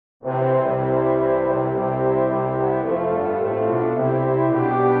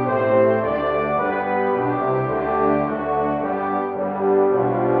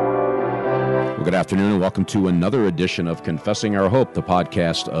afternoon, and welcome to another edition of Confessing Our Hope, the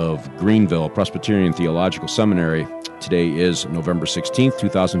podcast of Greenville Presbyterian Theological Seminary. Today is November 16th,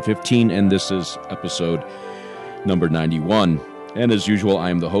 2015, and this is episode number 91. And as usual, I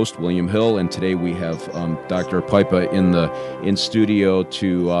am the host, William Hill, and today we have Dr. Pipa in studio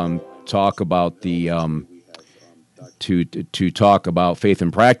to talk about the to talk about faith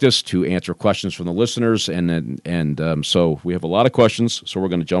and practice, to answer questions from the listeners, and so we have a lot of questions. So we're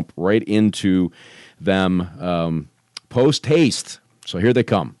going to jump right into them post haste. So here they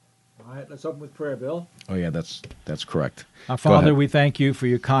come. All right, let's open with prayer, Bill. Oh yeah, that's correct. Our Father, we thank you for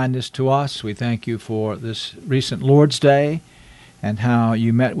your kindness to us. We thank you for this recent Lord's Day and how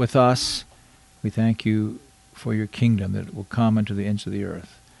you met with us. We thank you for your kingdom that will come into the ends of the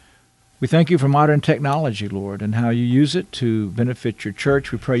earth. We thank you for modern technology, Lord, and how you use it to benefit your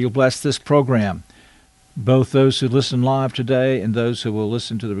church. We pray you'll bless this program, both those who listen live today and those who will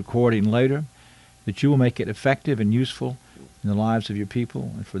listen to the recording later, that you will make it effective and useful in the lives of your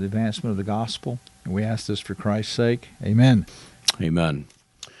people and for the advancement of the gospel. And we ask this for Christ's sake. Amen. Amen.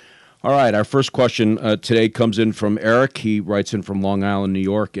 All right, our first question today comes in from Eric. He writes in from Long Island, New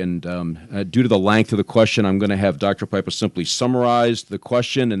York, and due to the length of the question, I'm going to have Dr. Pipa simply summarize the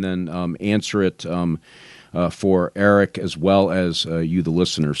question and then answer it for Eric as well as you, the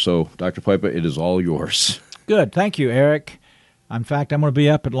listener. So, Dr. Pipa, it is all yours. Good. Thank you, Eric. In fact, I'm going to be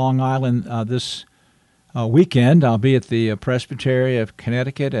up at Long Island this weekend. I'll be at the Presbytery of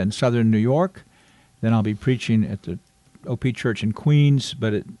Connecticut and Southern New York. Then I'll be preaching at the OP Church in Queens,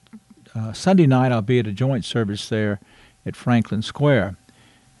 but Sunday night, I'll be at a joint service there at Franklin Square,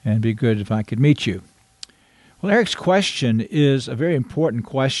 and it'd be good if I could meet you. Well, Eric's question is a very important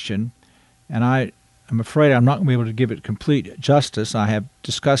question, and I'm afraid I'm not going to be able to give it complete justice. I have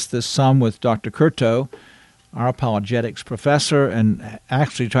discussed this some with Dr. Curto, our apologetics professor, and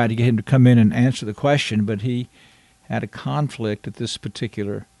actually tried to get him to come in and answer the question, but he had a conflict at this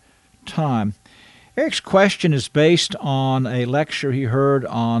particular time. Eric's question is based on a lecture he heard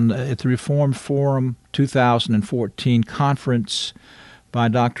at the Reformed Forum 2014 conference by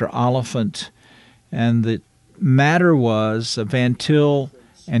Dr. Oliphant, and the matter was Van Til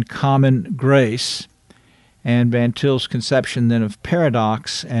and common grace, and Van Til's conception then of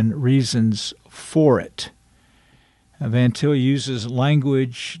paradox and reasons for it. Van Til uses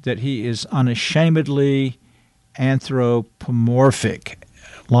language that he is unashamedly anthropomorphic,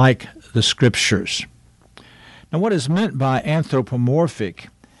 like the Scriptures. Now, what is meant by anthropomorphic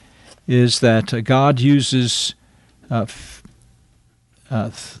is that God uses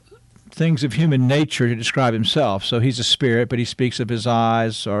things of human nature to describe himself. So he's a spirit, but he speaks of his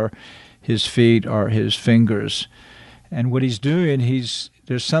eyes or his feet or his fingers. And what he's doing,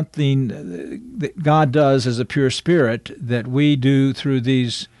 there's something that God does as a pure spirit that we do through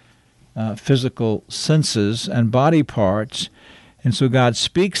these physical senses and body parts. And so God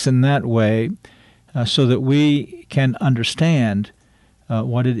speaks in that way so that we can understand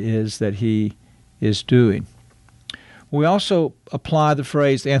what it is that he is doing. We also apply the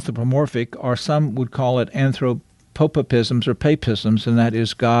phrase anthropomorphic, or some would call it anthropopapisms or papisms, and that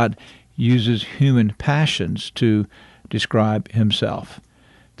is God uses human passions to describe himself.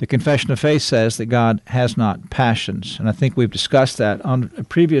 The Confession of Faith says that God has not passions, and I think we've discussed that on a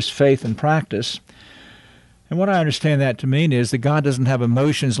previous Faith and Practice. And what I understand that to mean is that God doesn't have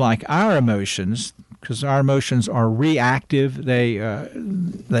emotions like our emotions, because our emotions are reactive. They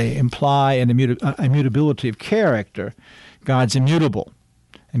imply an immutability of character. God's immutable,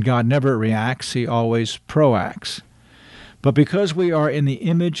 and God never reacts. He always proacts. But because we are in the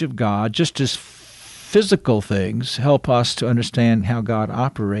image of God, just as physical things help us to understand how God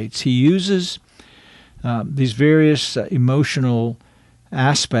operates, he uses these various emotional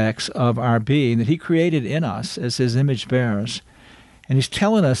aspects of our being that he created in us as his image bearers. And he's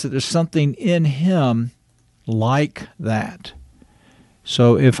telling us that there's something in him like that.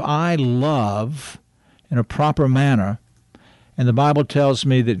 So if I love in a proper manner, and the Bible tells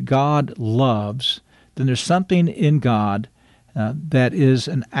me that God loves, then there's something in God that is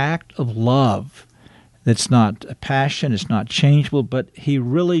an act of love that's not a passion, it's not changeable, but he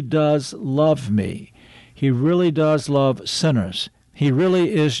really does love me. He really does love sinners. He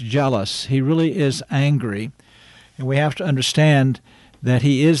really is jealous. He really is angry. And we have to understand that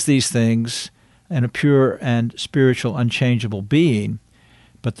he is these things in a pure and spiritual, unchangeable being.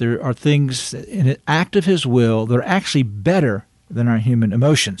 But there are things in an act of his will that are actually better than our human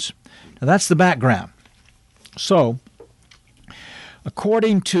emotions. Now that's the background. So,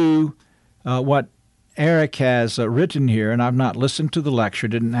 according to what Eric has written here, and I've not listened to the lecture,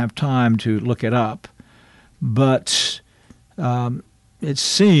 didn't have time to look it up, but it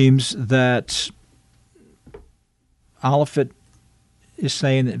seems that Oliphant is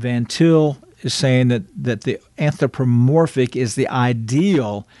saying that Van Til is saying that the anthropomorphic is the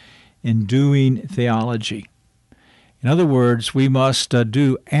ideal in doing theology. In other words, we must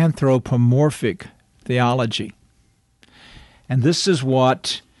do anthropomorphic theology. And this is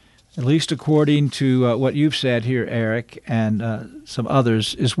what, at least according to what you've said here, Eric, and some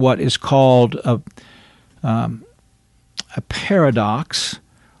others, is what is called a paradox,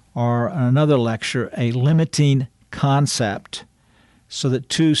 or in another lecture, a limiting concept, so that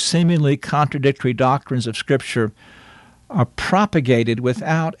two seemingly contradictory doctrines of Scripture are propagated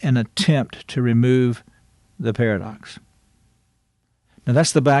without an attempt to remove the paradox. Now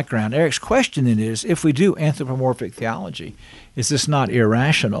that's the background. Eric's question then is, if we do anthropomorphic theology, is this not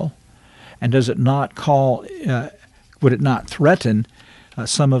irrational? And does it not would it not threaten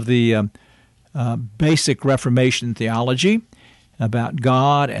some of the basic Reformation theology about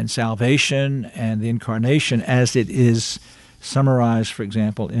God and salvation and the incarnation as it is summarized, for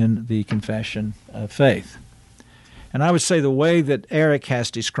example, in the Confession of Faith? And I would say the way that Eric has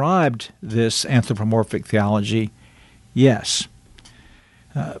described this anthropomorphic theology, yes.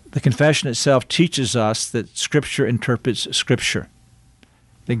 The confession itself teaches us that Scripture interprets Scripture,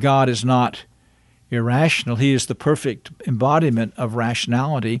 that God is not irrational. He is the perfect embodiment of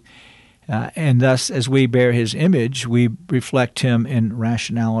rationality, and thus, as we bear His image, we reflect Him in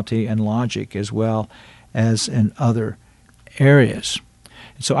rationality and logic as well as in other areas.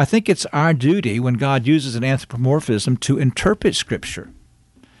 And so I think it's our duty, when God uses an anthropomorphism, to interpret Scripture,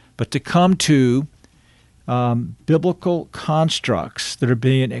 but to come to biblical constructs that are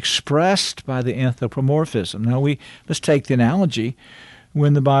being expressed by the anthropomorphism. Now, let's take the analogy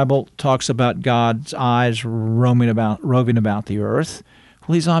when the Bible talks about God's eyes roving about the earth.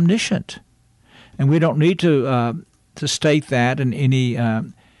 Well, He's omniscient, and we don't need to state that in any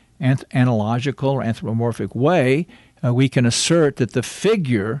analogical or anthropomorphic way. We can assert that the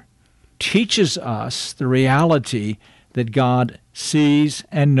figure teaches us the reality that God sees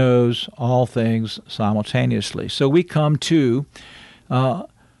and knows all things simultaneously. So we come to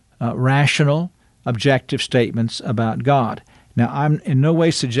rational, objective statements about God. Now, I'm in no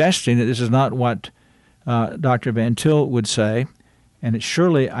way suggesting that this is not what Dr. Van Til would say, and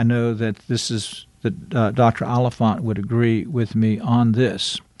surely I know that Dr. Oliphant would agree with me on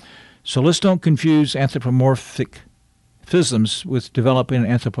this. So let's don't confuse anthropomorphic phisms with developing an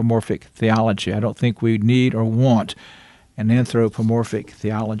anthropomorphic theology. I don't think we need or want an anthropomorphic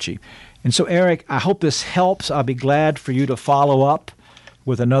theology. And so, Eric, I hope this helps. I'll be glad for you to follow up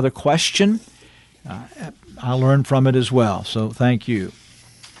with another question. I'll learn from it as well. So thank you.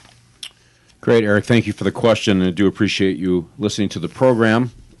 Great, Eric. Thank you for the question. I do appreciate you listening to the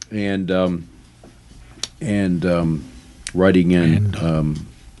program and writing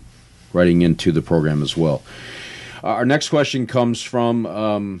into the program as well. Our next question comes from,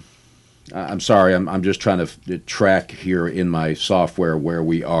 I'm sorry, I'm just trying to track here in my software where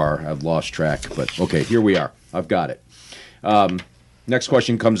we are. I've lost track, but okay, here we are. I've got it. Next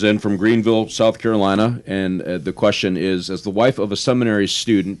question comes in from Greenville, South Carolina, and the question is, as the wife of a seminary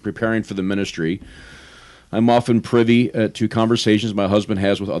student preparing for the ministry, I'm often privy to conversations my husband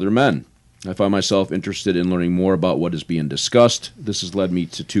has with other men. I find myself interested in learning more about what is being discussed. This has led me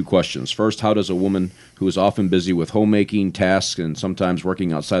to two questions. First, how does a woman who is often busy with homemaking tasks and sometimes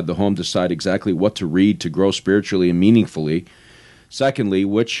working outside the home decide exactly what to read to grow spiritually and meaningfully? Secondly,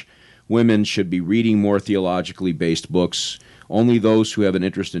 which women should be reading more theologically based books? Only those who have an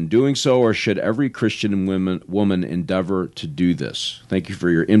interest in doing so, or should every Christian woman endeavor to do this? Thank you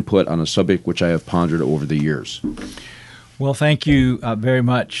for your input on a subject which I have pondered over the years. Well, thank you very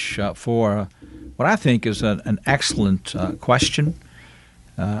much for what I think is an excellent question.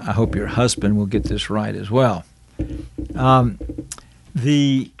 I hope your husband will get this right as well.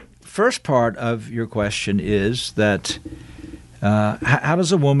 The first part of your question is that how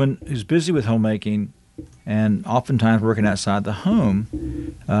does a woman who's busy with homemaking and oftentimes working outside the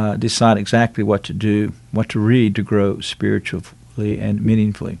home decide exactly what to do, what to read to grow spiritually and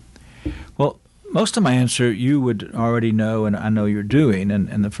meaningfully? Well, most of my answer you would already know, and I know you're doing,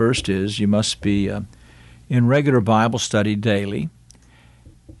 and the first is you must be in regular Bible study daily,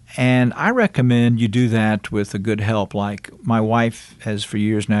 and I recommend you do that with a good help, like my wife has for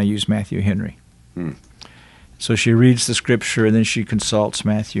years now used Matthew Henry. So she reads the Scripture, and then she consults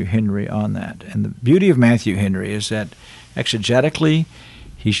Matthew Henry on that. And the beauty of Matthew Henry is that exegetically,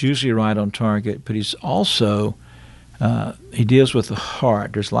 he's usually right on target, but he's also, he deals with the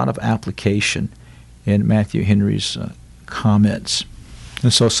heart. There's a lot of application in Matthew Henry's comments.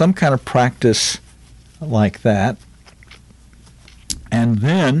 And so some kind of practice like that. And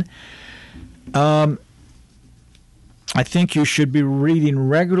then I think you should be reading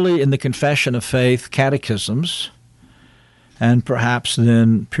regularly in the Confession of Faith catechisms, and perhaps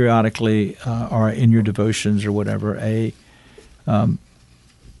then periodically or in your devotions or whatever, a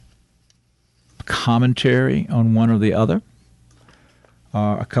commentary on one or the other.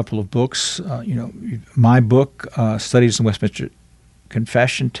 A couple of books. My book, Studies in Westminster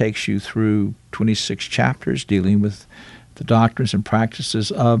Confession, takes you through 26 chapters dealing with the doctrines and practices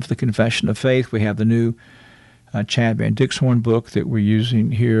of the Confession of Faith. We have the new Chad Van Dixhorn book that we're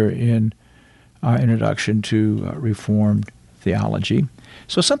using here in our introduction to Reformed theology.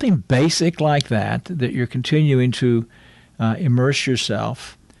 So something basic like that you're continuing to immerse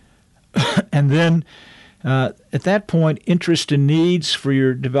yourself. And then at that point, interest and needs for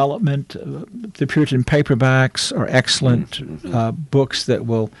your development. The Puritan paperbacks are excellent books that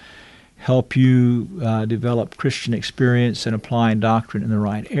will help you develop Christian experience and applying doctrine in the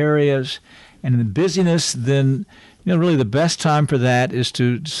right areas. And in the busyness, then really the best time for that is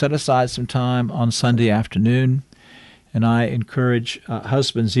to set aside some time on Sunday afternoon. And I encourage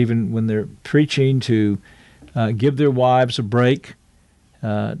husbands, even when they're preaching, to give their wives a break.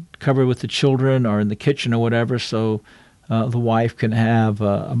 Cover with the children or in the kitchen or whatever, so the wife can have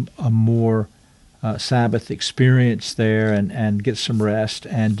a more Sabbath experience there and get some rest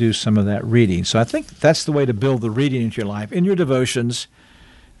and do some of that reading. So I think that's the way to build the reading into your life, in your devotions,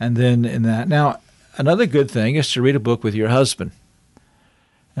 and then in that. Now, another good thing is to read a book with your husband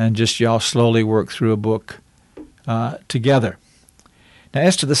and just y'all slowly work through a book together. Now,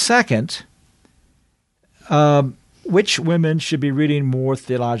 as to the second, which women should be reading more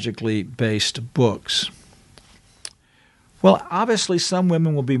theologically based books? Well, obviously some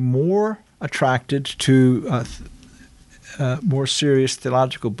women will be more attracted to more serious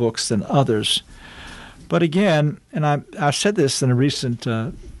theological books than others. But again, and I said this in a recent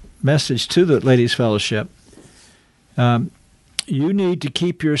message to the Ladies' Fellowship, you need to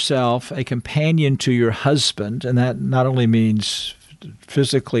keep yourself a companion to your husband, and that not only means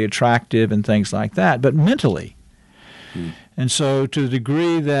physically attractive and things like that, but mentally. And so to the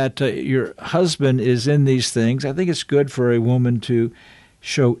degree that your husband is in these things, I think it's good for a woman to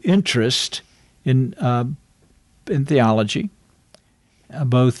show interest in theology,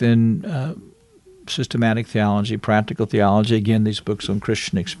 both in systematic theology, practical theology, again, these books on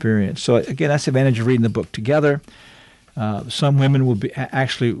Christian experience. So again, that's the advantage of reading the book together. Some women will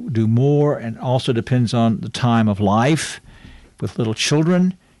actually do more, and also depends on the time of life. With little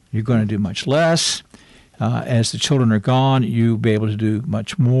children, you're going to do much less. As the children are gone, you'll be able to do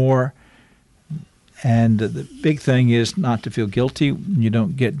much more. And the big thing is not to feel guilty when you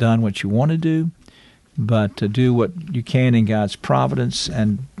don't get done what you want to do, but to do what you can in God's providence.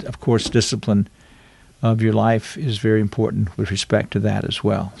 And, of course, discipline of your life is very important with respect to that as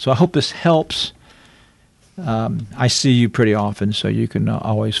well. So I hope this helps. I see you pretty often, so you can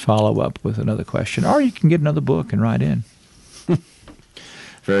always follow up with another question, or you can get another book and write in.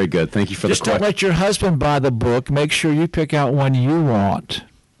 Very good. Thank you for the question. Just don't let your husband buy the book. Make sure you pick out one you want.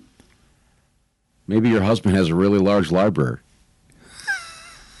 Maybe your husband has a really large library.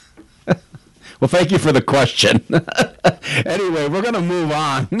 Well, thank you for the question. Anyway, we're going to move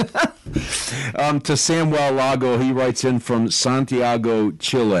on to Samuel Lago. He writes in from Santiago,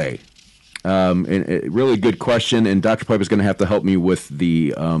 Chile. And a really good question, and Dr. Pipe is going to have to help me with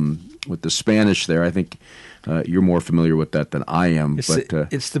the Spanish there. I think you're more familiar with that than I am.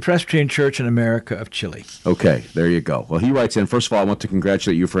 It's the Presbyterian Church in America of Chile. Okay, there you go. Well, he writes in, first of all, I want to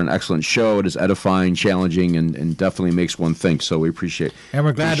congratulate you for an excellent show. It is edifying, challenging, and definitely makes one think, so we appreciate it. And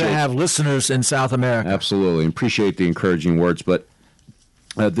we're glad to have listeners in South America. Absolutely. Appreciate the encouraging words. But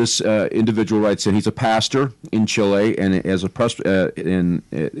this individual writes in, he's a pastor in Chile and as a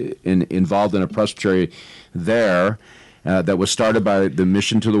involved in a presbytery there that was started by the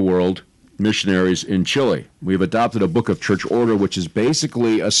Mission to the World missionaries in Chile. We've adopted a book of church order, which is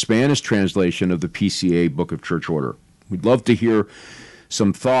basically a Spanish translation of the PCA book of church order. We'd love to hear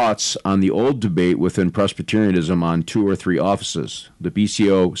some thoughts on the old debate within Presbyterianism on 2 or 3 offices. The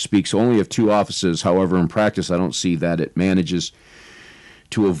BCO speaks only of 2 offices. However, in practice, I don't see that it manages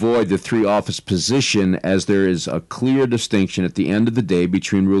to avoid the 3-office position, as there is a clear distinction at the end of the day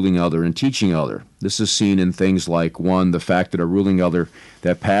between ruling elder and teaching elder. This is seen in things like, 1, the fact that a ruling elder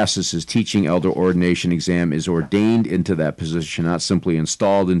that passes his teaching elder ordination exam is ordained into that position, not simply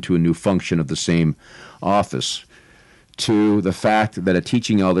installed into a new function of the same office. 2, the fact that a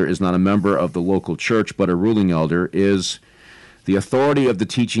teaching elder is not a member of the local church but a ruling elder is the authority of the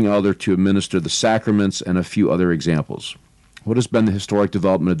teaching elder to administer the sacraments, and a few other examples. What has been the historic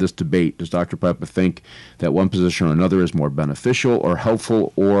development of this debate? Does Dr. Papa think that one position or another is more beneficial or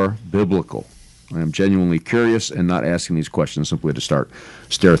helpful or biblical? I am genuinely curious and not asking these questions simply to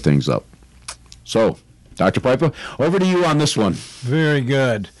stir things up. So, Dr. Pipa, over to you on this one. Very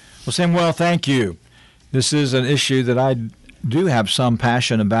good. Well, Samuel, thank you. This is an issue that I do have some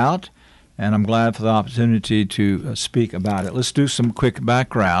passion about, and I'm glad for the opportunity to speak about it. Let's do some quick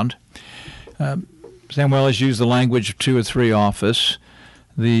background. Samuel has used the language of two or three office.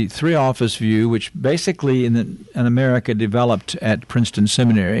 The three office view, which basically in America developed at Princeton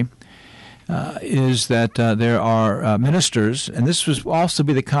Seminary, is that there are ministers, and this would also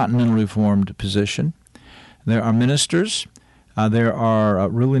be the Continental Reformed position. There are ministers, there are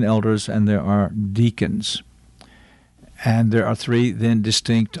ruling elders, and there are deacons. And there are three then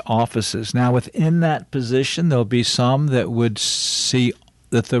distinct offices. Now, within that position, there'll be some that would see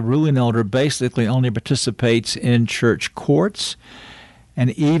that the ruling elder basically only participates in church courts,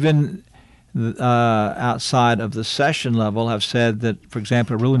 and even outside of the session level have said that, for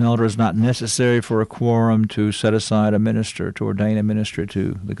example, a ruling elder is not necessary for a quorum to set aside a minister, to ordain a minister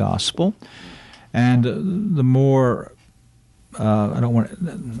to the gospel. And the more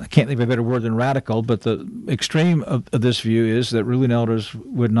I can't think of a better word than radical, but the extreme of this view is that ruling elders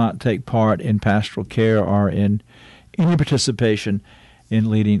would not take part in pastoral care or in any participation in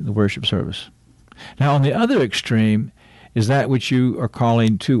leading the worship service. Now, on the other extreme is that which you are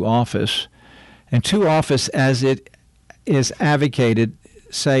calling two office, and two office as it is advocated,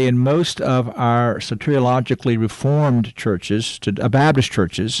 say, in most of our soteriologically reformed churches, Baptist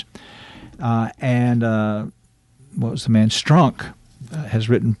churches, and what was the man? Strunk has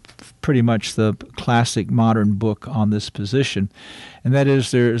written pretty much the classic modern book on this position, and that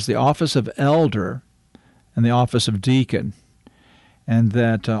is there is the office of elder and the office of deacon, and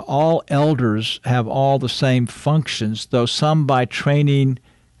that all elders have all the same functions, though some by training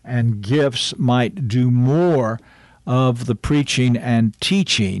and gifts might do more of the preaching and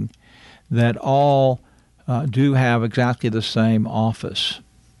teaching, that all do have exactly the same office.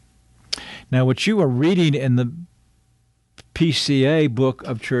 Now, what you are reading in the PCA Book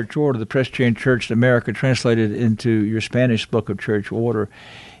of Church Order, the Presbyterian Church in America translated into your Spanish Book of Church Order,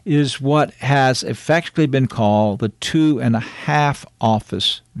 is what has effectively been called the 2.5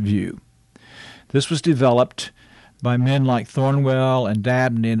 office view. This was developed by men like Thornwell and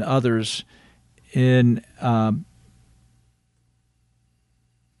Dabney and others in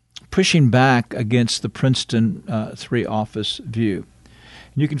pushing back against the Princeton 3-office view.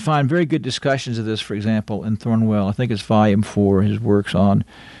 You can find very good discussions of this, for example, in Thornwell. I think it's Volume 4, his works on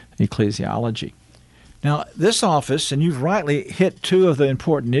ecclesiology. Now, this office, and you've rightly hit two of the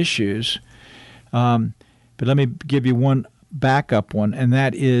important issues, but let me give you one backup one, and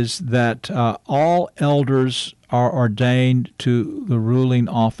that is that all elders are ordained to the ruling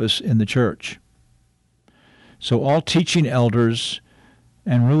office in the church. So all teaching elders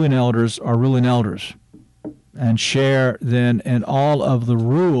and ruling elders are ruling elders, and share then in all of the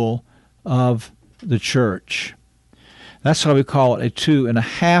rule of the church. That's why we call it a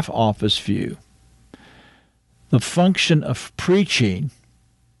 2.5 office view. The function of preaching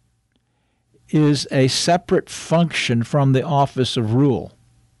is a separate function from the office of rule.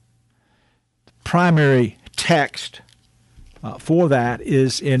 The primary text for that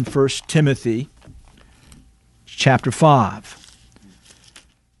is in 1 Timothy chapter 5.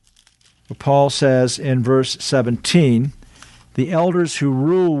 Paul says in verse 17, the elders who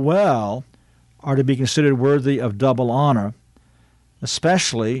rule well are to be considered worthy of double honor,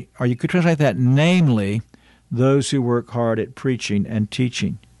 especially, or you could translate that, namely, those who work hard at preaching and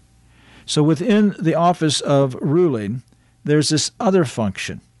teaching. So within the office of ruling, there's this other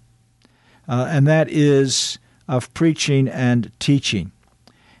function, and that is of preaching and teaching.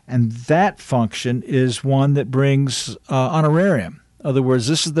 And that function is one that brings honorarium. In other words,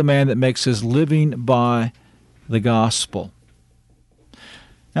 this is the man that makes his living by the gospel.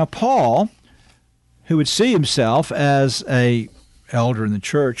 Now, Paul, who would see himself as an elder in the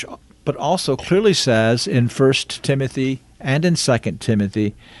church, but also clearly says in 1 Timothy and in 2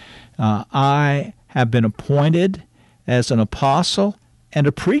 Timothy, I have been appointed as an apostle and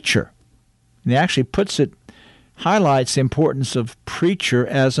a preacher. And he actually highlights the importance of preacher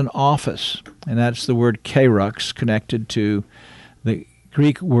as an office, and that's the word kerux connected to the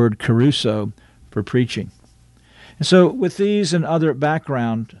Greek word kerusso for preaching. And so with these and other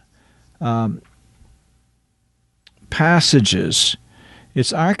background passages,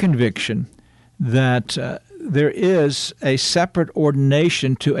 it's our conviction that there is a separate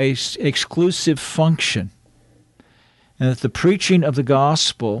ordination to an exclusive function, and that the preaching of the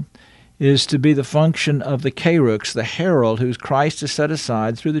gospel is to be the function of the kerux, the herald, whose Christ has set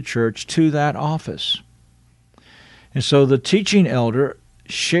aside through the church to that office. And so the teaching elder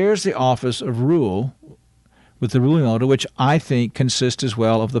shares the office of rule with the ruling elder, which I think consists as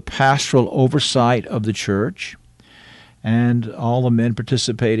well of the pastoral oversight of the church and all the men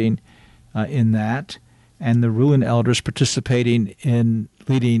participating in that, and the ruling elders participating in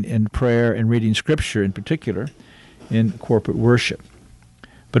leading in prayer and reading Scripture in particular in corporate worship.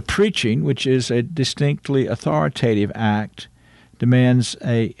 But preaching, which is a distinctly authoritative act, demands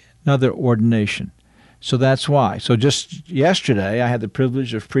another ordination. So that's why. So just yesterday I had the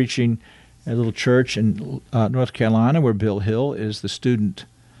privilege of preaching at a little church in North Carolina where Bill Hill is the student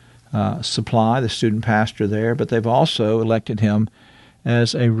supply, the student pastor there, but they've also elected him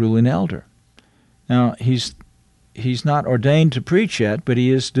as a ruling elder. Now, he's not ordained to preach yet, but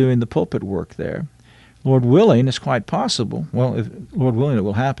he is doing the pulpit work there. Lord willing, it's quite possible. Well, if Lord willing, it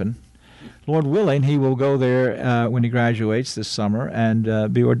will happen. Lord willing, he will go there when he graduates this summer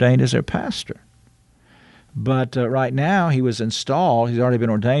and be ordained as their pastor. But right now, he was installed. He's already been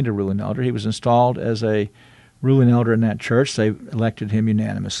ordained a ruling elder. He was installed as a ruling elder in that church. They elected him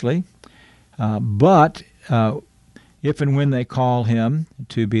unanimously. But if and when they call him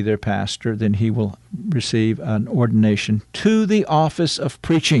to be their pastor, then he will receive an ordination to the office of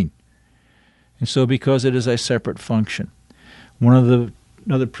preaching. And so because it is a separate function.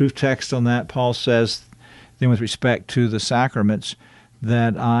 Another proof text on that, Paul says, then with respect to the sacraments,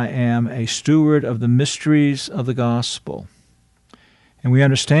 that I am a steward of the mysteries of the gospel. And we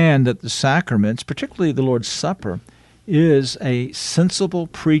understand that the sacraments, particularly the Lord's Supper, is a sensible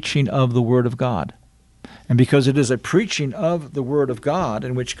preaching of the Word of God. And because it is a preaching of the Word of God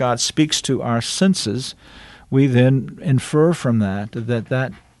in which God speaks to our senses, we then infer from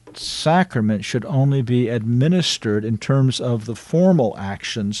that sacrament should only be administered in terms of the formal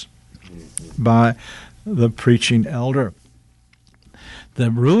actions by the preaching elder.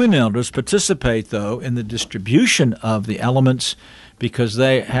 The ruling elders participate, though, in the distribution of the elements because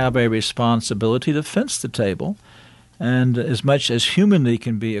they have a responsibility to fence the table, and as much as humanly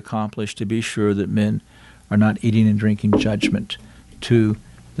can be accomplished, to be sure that men are not eating and drinking judgment to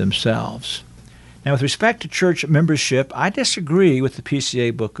themselves. Now, with respect to church membership, I disagree with the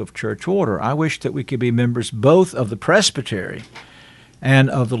PCA Book of Church Order. I wish that we could be members both of the presbytery and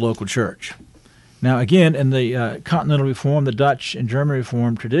of the local church. Now, again, in the Continental Reform, the Dutch and German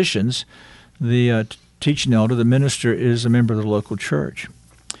Reform traditions, the teaching elder, the minister, is a member of the local church.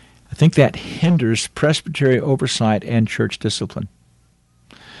 I think that hinders presbytery oversight and church discipline.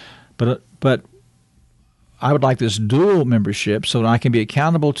 But I would like this dual membership so that I can be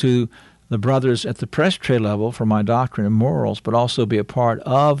accountable to the brothers at the presbytery level for my doctrine and morals, but also be a part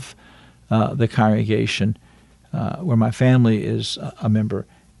of the congregation where my family is a member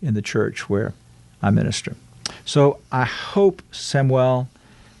in the church where I minister. So I hope, Samuel,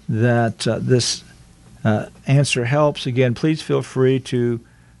 that this answer helps. Again, please feel free to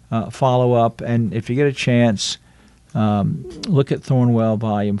follow up, and if you get a chance, look at Thornwell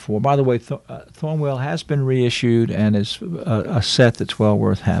Volume 4. By the way, Thornwell has been reissued and is a set that's well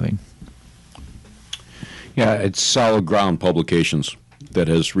worth having. Yeah, it's Solid Ground Publications that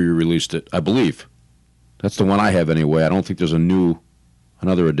has re-released it, I believe. That's the one I have anyway. I don't think there's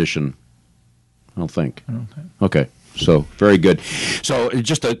another edition. I don't think. Okay, so very good. So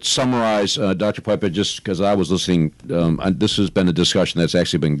just to summarize, Dr. Piper, just because I was listening, this has been a discussion that's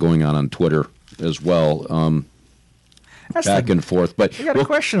actually been going on Twitter as well, back and forth. But you got a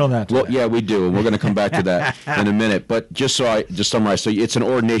question on that? Well, yeah, we do, and we're going to come back to that in a minute. But just summarize, so it's an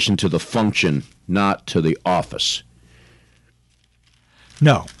ordination to the function, not to the office.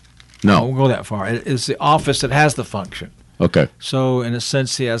 No. I won't go that far. It is the office that has the function. Okay. So, in a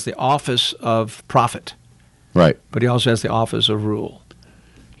sense, he has the office of prophet. Right. But he also has the office of rule.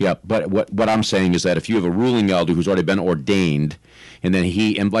 Yeah, but what I'm saying is that if you have a ruling elder who's already been ordained, and then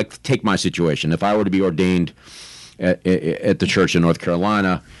and like, take my situation. If I were to be ordained at the church in North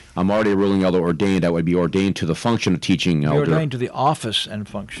Carolina, I'm already a ruling elder ordained. I would be ordained to the function of teaching elder. You're ordained to the office and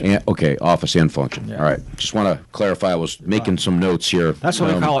function. Okay, office and function. Yeah. All right. Just want to clarify. I was making some notes here. That's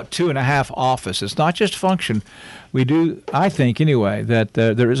what we call it 2.5 office. It's not just function. We do, I think anyway, that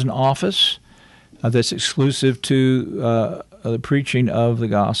there is an office that's exclusive to the preaching of the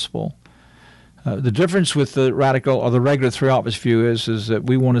gospel. The difference with the radical or the regular 3-office view is that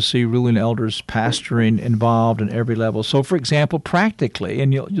we want to see ruling elders pastoring involved in every level. So, for example, practically,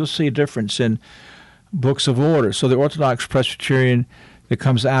 and you'll see a difference in books of order. So the Orthodox Presbyterian that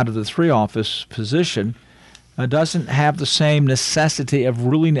comes out of the 3-office position doesn't have the same necessity of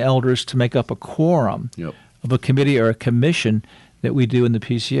ruling elders to make up a quorum of a committee or a commission that we do in the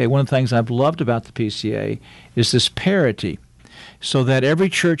PCA. One of the things I've loved about the PCA is this parity, so that every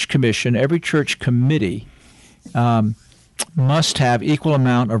church commission, every church committee must have equal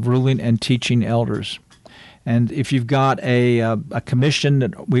amount of ruling and teaching elders. And if you've got a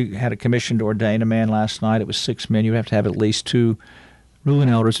commission, we had a commission to ordain a man last night. It was 6 men. You have to have at least 2 ruling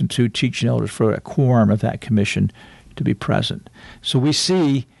elders and 2 teaching elders for a quorum of that commission to be present. So we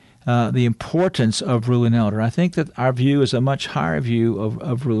see the importance of ruling elder. I think that our view is a much higher view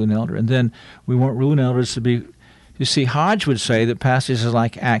of ruling elder. And then we want ruling elders to be, you see, Hodge would say that passages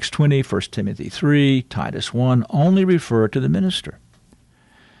like Acts 20, 1 Timothy 3, Titus 1 only refer to the minister.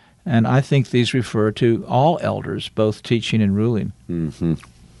 And I think these refer to all elders, both teaching and ruling. Mm-hmm.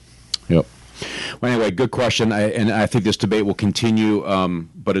 Yep. Well, anyway, good question, and I think this debate will continue,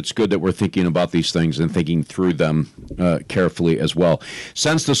 but it's good that we're thinking about these things and thinking through them carefully as well.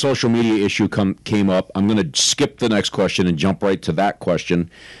 Since the social media issue came up, I'm going to skip the next question and jump right to that question.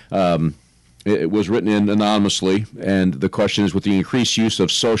 It was written in anonymously, and the question is, with the increased use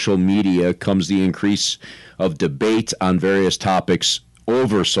of social media comes the increase of debate on various topics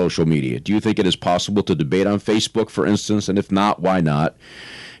over social media. Do you think it is possible to debate on Facebook, for instance? And if not, why not?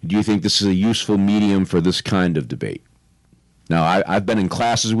 Do you think this is a useful medium for this kind of debate? Now, I've been in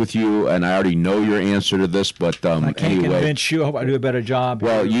classes with you, and I already know your answer to this, but I can't anyway. Convince you. I hope I do a better job.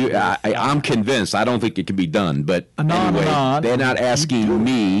 Well, I'm convinced. I don't think it can be done, but anyway, they're not asking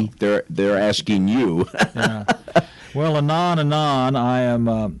me. They're asking you. Yeah. Well, Anon,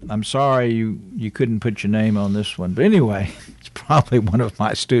 I'm sorry you couldn't put your name on this one. But anyway, it's probably one of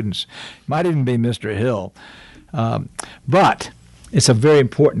my students. Might even be Mr. Hill. But it's a very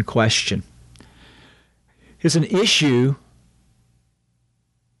important question. It's an issue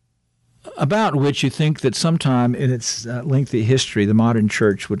about which you think that sometime in its lengthy history, the modern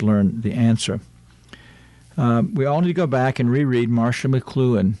church would learn the answer. We all need to go back and reread Marshall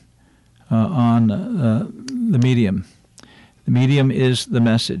McLuhan on the medium. The medium is the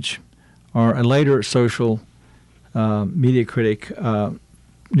message. Or a later social media critic,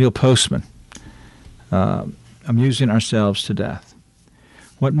 Neil Postman, amusing ourselves to death.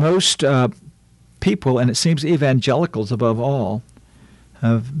 What most people, and it seems evangelicals above all,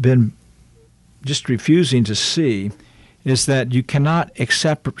 have been just refusing to see is that you cannot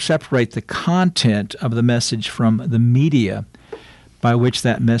separate the content of the message from the media by which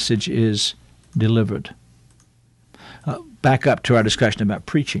that message is delivered. Back up to our discussion about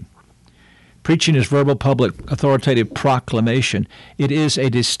preaching. Preaching is verbal, public, authoritative proclamation. It is a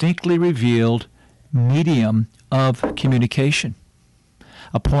distinctly revealed medium of communication.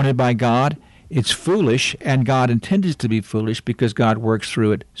 Appointed by God, it's foolish, and God intended it to be foolish because God works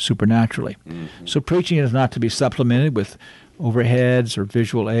through it supernaturally. Mm-hmm. So preaching is not to be supplemented with overheads or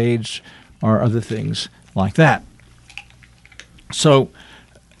visual aids or other things like that. So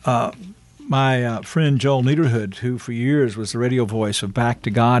my friend Joel Niederhood, who for years was the radio voice of Back to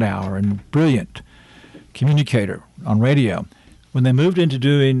God Hour and brilliant communicator on radio, when they moved into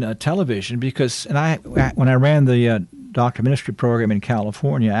doing television, because when I ran the doctor ministry program in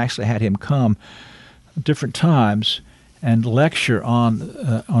California, I actually had him come different times and lecture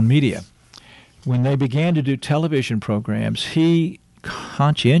on media. When they began to do television programs, he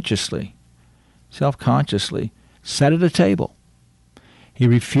conscientiously, self-consciously sat at a table. He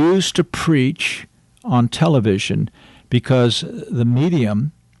refused to preach on television because the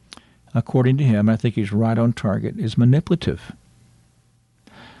medium, according to him, I think he's right on target, is manipulative.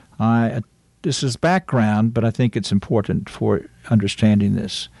 This is background, but I think it's important for understanding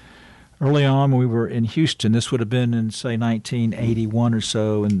this. Early on when we were in Houston, this would have been in, say, 1981 or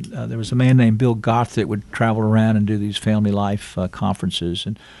so, and there was a man named Bill Gothard that would travel around and do these family life conferences.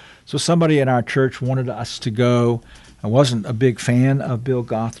 And so somebody in our church wanted us to go. I wasn't a big fan of Bill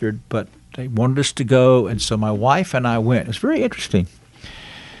Gothard, but they wanted us to go, and so my wife and I went. It was very interesting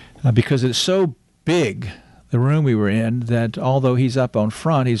because it's so big, the room we were in, that although he's up on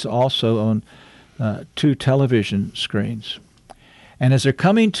front, he's also on 2 television screens. And as they're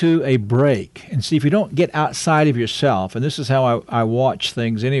coming to a break, and see, if you don't get outside of yourself, and this is how I watch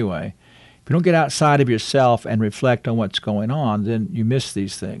things anyway, if you don't get outside of yourself and reflect on what's going on, then you miss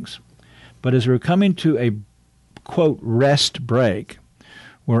these things. But as we're coming to a, quote, rest break,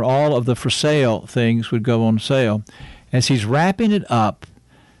 where all of the for sale things would go on sale, as he's wrapping it up,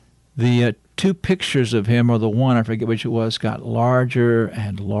 the 2 pictures of him, or the one, I forget which it was, got larger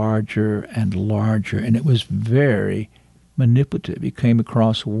and larger and larger, and it was very manipulative. He came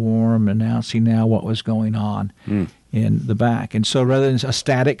across warm, announcing now what was going on in the back. And so rather than a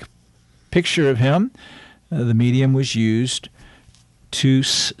static picture of him, the medium was used to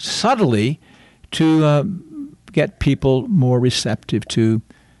subtly to get people more receptive to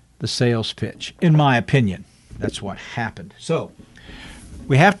the sales pitch. In my opinion, that's what happened. So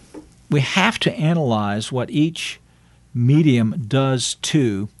we have to analyze what each medium does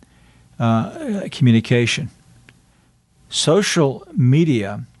to communication. Social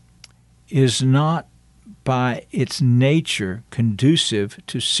media is not by its nature conducive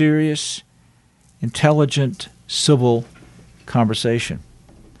to serious, intelligent, civil conversation.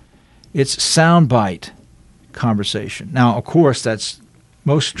 It's soundbite conversation. Now, of course, that's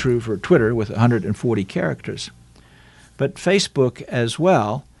most true for Twitter with 140 characters. But Facebook as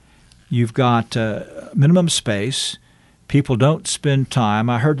well, you've got minimum space. People don't spend time.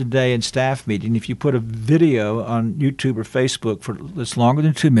 I heard today in staff meeting, if you put a video on YouTube or Facebook that's longer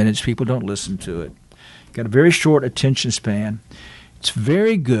than 2 minutes, people don't listen to it. Got a very short attention span. It's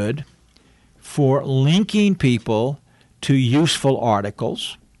very good for linking people to useful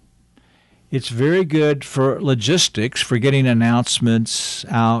articles. It's very good for logistics, for getting announcements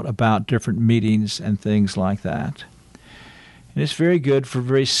out about different meetings and things like that. And it's very good for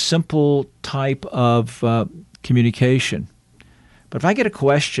very simple type of communication. But if I get a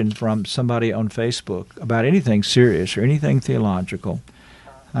question from somebody on Facebook about anything serious or anything theological,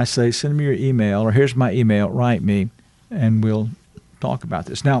 I say, send me your email, or here's my email, write me, and we'll talk about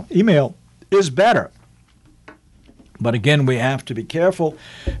this. Now, email is better. But again, we have to be careful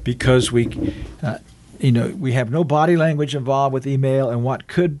because we have no body language involved with email, and what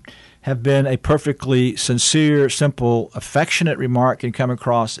could have been a perfectly sincere, simple, affectionate remark can come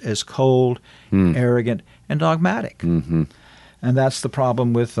across as cold, arrogant, and dogmatic. Mm-hmm. And that's the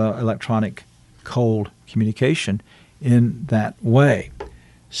problem with electronic cold communication in that way.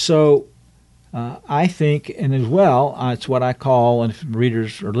 So I think, and as well, it's what I call, and if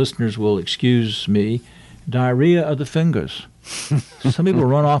readers or listeners will excuse me, diarrhea of the fingers. Some people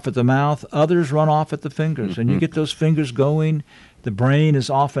run off at the mouth, others run off at the fingers. And you get those fingers going, the brain is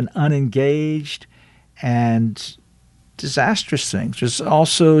often unengaged, and disastrous things. There's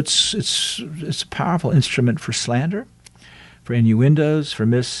also, it's a powerful instrument for slander, for innuendos, for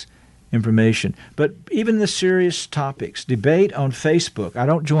misinformation. But even the serious topics, debate on Facebook. I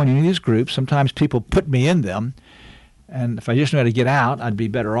don't join any of these groups. Sometimes people put me in them, and if I just knew how to get out, I'd be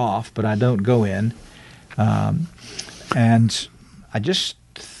better off, but I don't go in. And I just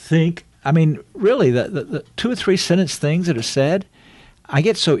think, I mean, really, the 2 or 3 sentence things that are said, I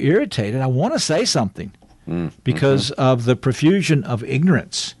get so irritated. I want to say something because of the profusion of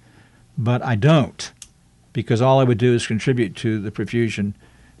ignorance, but I don't, because all I would do is contribute to the profusion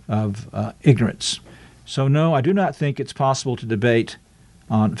of ignorance. So no, I do not think it's possible to debate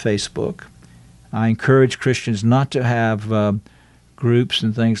on Facebook. I encourage Christians not to have groups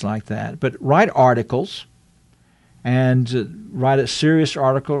and things like that, but write articles and write a serious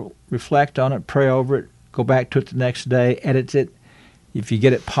article, reflect on it, pray over it, go back to it the next day, edit it. If you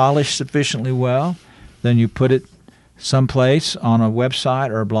get it polished sufficiently well, then you put it someplace on a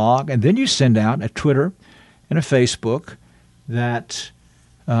website or a blog, and then you send out a Twitter and a Facebook that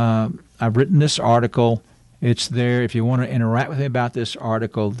I've written this article. It's there. If you want to interact with me about this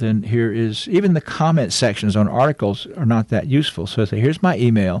article, then here is, even the comment sections on articles are not that useful. So I say, here's my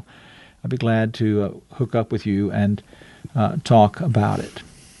email. I'd be glad to hook up with you and talk about it.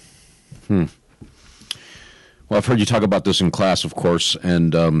 Well, I've heard you talk about this in class, of course,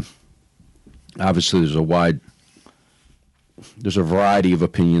 and obviously there's a variety of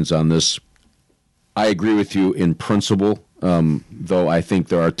opinions on this. I agree with you in principle, though I think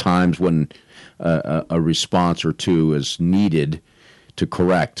there are times when a response or two is needed to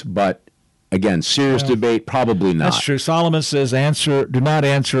correct. But again, serious debate, probably not. That's true. Solomon says, do not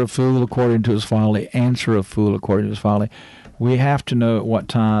answer a fool according to his folly. Answer a fool according to his folly. We have to know at what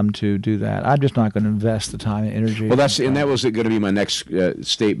time to do that. I'm just not going to invest the time and energy. Well, that was going to be my next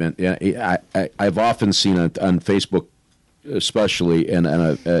statement. I've often seen on Facebook, especially, and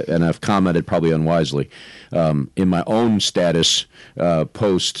I've commented probably unwisely in my own status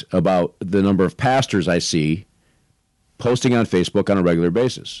post about the number of pastors I see posting on Facebook on a regular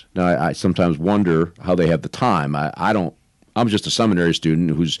basis. Now, I sometimes wonder how they have the time. I don't. I'm just a seminary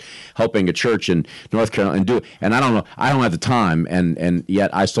student who's helping a church in North Carolina and I don't know. I don't have the time, and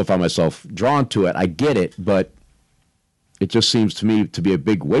yet I still find myself drawn to it. I get it, but it just seems to me to be a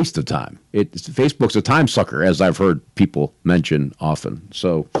big waste of time. Facebook's a time sucker, as I've heard people mention often.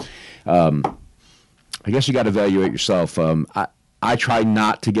 So, I guess you got to evaluate yourself. I try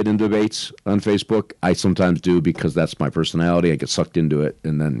not to get into debates on Facebook. I sometimes do because that's my personality. I get sucked into it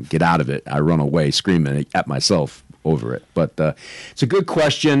and then get out of it. I run away screaming at myself over it. But it's a good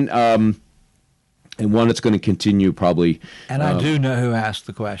question, and one that's going to continue probably. And I do know who asked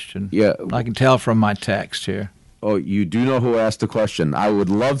the question. Yeah. I can tell from my text here. Oh, you do know who asked the question. I would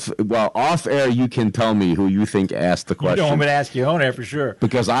love, well, off air, you can tell me who you think asked the question. You don't want me to ask you on air for sure.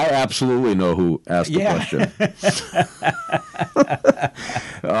 Because I absolutely know who asked the question.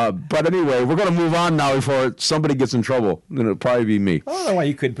 But anyway, we're going to move on now before somebody gets in trouble. It'll probably be me. I don't know why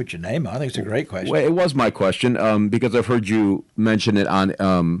you couldn't put your name on. I think it's a great question. Well, it was my question because I've heard you mention it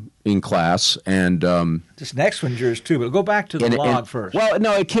on in class, and this next one's yours too. But go back to the blog first. Well,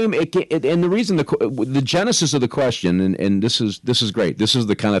 no, and the reason the genesis of the question, and this is great. This is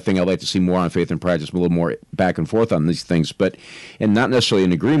the kind of thing I'd like to see more on Faith and Practice, a little more back and forth on these things, and not necessarily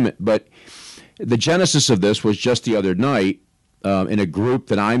in agreement. But the genesis of this was just the other night. In a group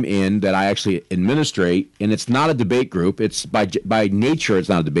that I'm in that I actually administrate, and it's not a debate group. It's by nature, it's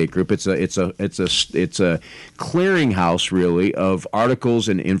not a debate group. It's a clearinghouse really of articles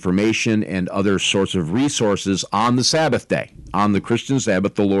and information and other sorts of resources on the Sabbath day, on the Christian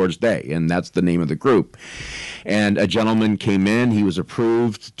Sabbath, the Lord's Day, and that's the name of the group. And a gentleman came in. He was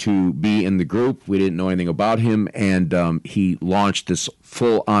approved to be in the group. We didn't know anything about him, and he launched this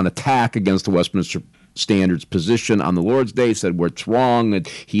full-on attack against the Westminster Standard's position on the Lord's Day, said what's wrong, that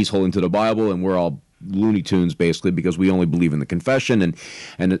he's holding to the Bible, and we're all Looney Tunes basically because we only believe in the confession.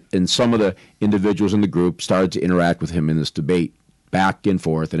 And some of the individuals in the group started to interact with him in this debate back and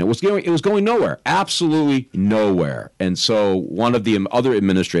forth, and it was going nowhere, absolutely nowhere. And so one of the other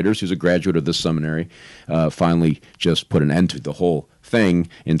administrators, who's a graduate of this seminary, finally just put an end to the whole thing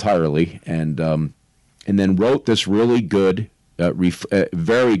entirely, and then wrote this really good.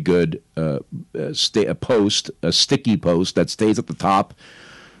 Very good post, a sticky post that stays at the top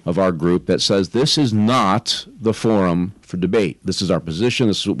of our group that says this is not the forum for debate. This is our position.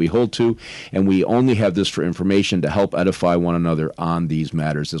 This is what we hold to, and we only have this for information to help edify one another on these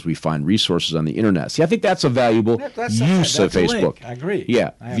matters as we find resources on the internet. See, I think that's a valuable use of Facebook. I agree.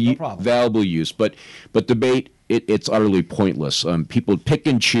 Yeah, I have no problem. Valuable use, but debate. It's utterly pointless. People pick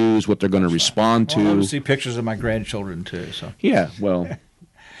and choose what they're going to respond to. I want to see pictures of my grandchildren too. So yeah, well,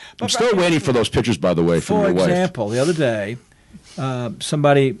 I'm still waiting for those pictures, by the way, from your wife. For example, the other day,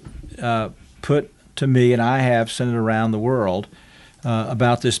 somebody put to me, and I have sent it around the world,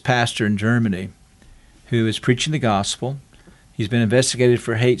 about this pastor in Germany who is preaching the gospel. He's been investigated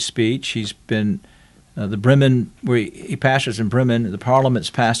for hate speech. He's been the Bremen, where he pastors in Bremen, the parliament's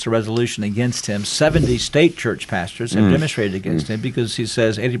passed a resolution against him. 70 state church pastors have demonstrated against him because he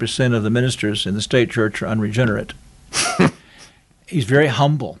says 80% of the ministers in the state church are unregenerate. He's very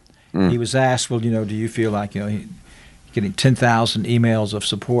humble. He was asked, well, do you feel like, getting 10,000 emails of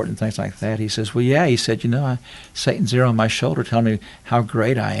support and things like that? He says, well, yeah. He said, Satan's there on my shoulder telling me how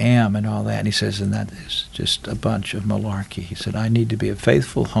great I am and all that. And he says, and that is just a bunch of malarkey. He said, I need to be a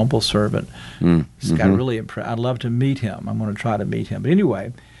faithful, humble servant. He's got really impressed. I'd love to meet him. I'm going to try to meet him. But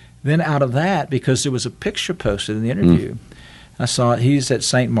anyway, then out of that, because there was a picture posted in the interview, I saw he's at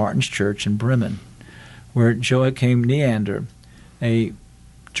St. Martin's Church in Bremen, where Joachim Neander, a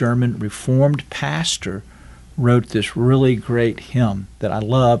German Reformed pastor, wrote this really great hymn that I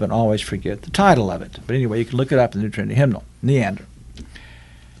love and always forget the title of it. But anyway, you can look it up in the New Trinity Hymnal, Neander.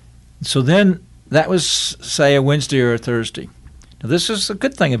 So then that was, say, a Wednesday or a Thursday. Now, this is a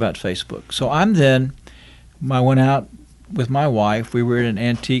good thing about Facebook. So I went out with my wife. We were in an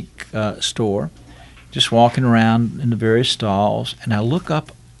antique store, just walking around in the various stalls, and I look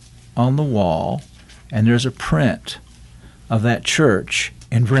up on the wall, and there's a print of that church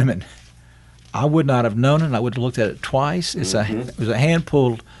in Bremen. I would not have known it. I would have looked at it twice. It was a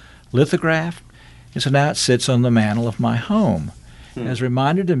hand-pulled lithograph, and so now it sits on the mantle of my home as a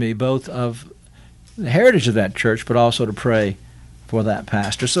reminder to me both of the heritage of that church, but also to pray for that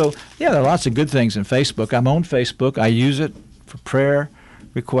pastor. So, yeah, there are lots of good things in Facebook. I'm on Facebook. I use it for prayer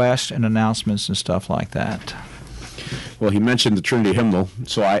requests and announcements and stuff like that. Well, he mentioned the Trinity Hymnal,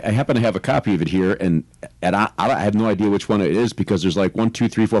 so I happen to have a copy of it here, and I have no idea which one it is because there's like 1, 2,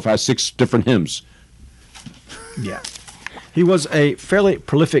 3, 4, 5, 6 different hymns. Yeah. He was a fairly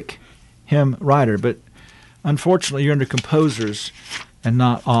prolific hymn writer, but unfortunately you're under composers and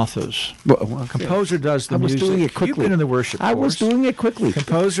not authors. Well, composer does the music. I was doing it quickly. You've been in the worship course. I was doing it quickly.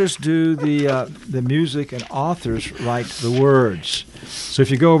 Composers do the music, and authors write the words. So if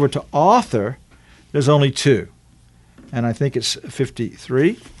you go over to author, there's only 2. And I think it's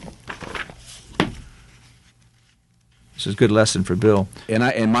 53. This is a good lesson for Bill.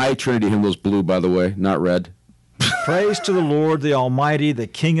 And my Trinity hymnal is blue, by the way, not red. Praise to the Lord, the Almighty, the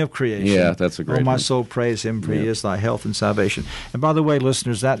King of creation. Yeah, that's a great one. Oh, my soul, praise Him, for He is thy health and salvation. And by the way,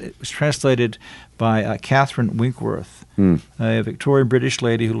 listeners, that was translated by Catherine Winkworth, a Victorian British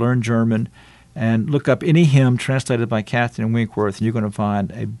lady who learned German. And look up any hymn translated by Catherine Winkworth, and you're going to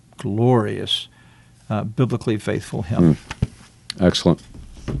find a glorious biblically faithful hymn. Excellent.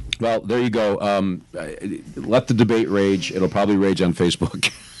 Well, there you go. Let the debate rage. It'll probably rage on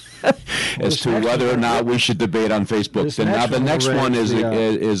Facebook as to whether or not we should debate on Facebook. And now the next one is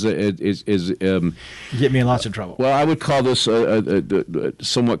get me in lots of trouble. Well, I would call this a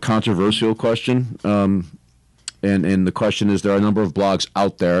somewhat controversial question. And the question is, there are a number of blogs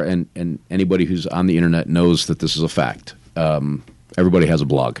out there, and anybody who's on the internet knows that this is a fact. Everybody has a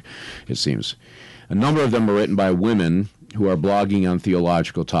blog, it seems. A number of them are written by women who are blogging on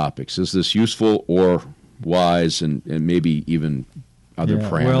theological topics. Is this useful or wise, and maybe even other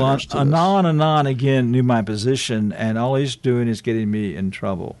parameters well, to this? Anon again knew my position, and all he's doing is getting me in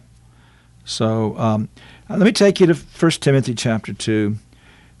trouble. So let me take you to 1 Timothy chapter 2,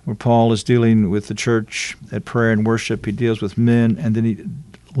 where Paul is dealing with the church at prayer and worship. He deals with men, and then a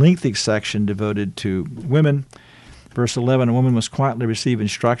lengthy section devoted to women. Verse 11, a woman must quietly receive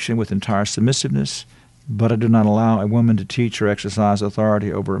instruction with entire submissiveness, but I do not allow a woman to teach or exercise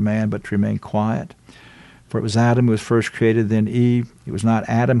authority over a man, but to remain quiet. For it was Adam who was first created, then Eve. It was not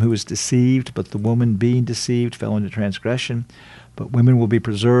Adam who was deceived, but the woman being deceived fell into transgression. But women will be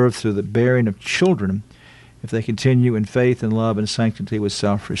preserved through the bearing of children if they continue in faith and love and sanctity with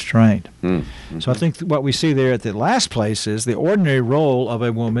self-restraint. Mm-hmm. So I think what we see there at the last place is the ordinary role of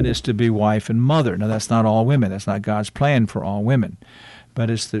a woman is to be wife and mother. Now, that's not all women. That's not God's plan for all women. But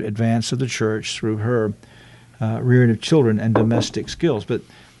it's the advance of the church through her rearing of children and domestic skills. But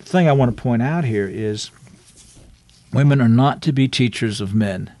the thing I want to point out here is women are not to be teachers of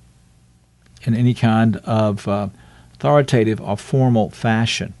men in any kind of authoritative or formal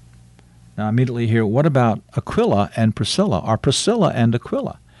fashion. Now, I immediately hear, what about Aquila and Priscilla, or Priscilla and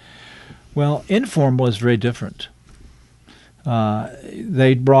Aquila? Well, informal is very different.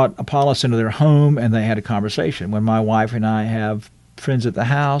 They brought Apollos into their home, and they had a conversation. When my wife and I have friends at the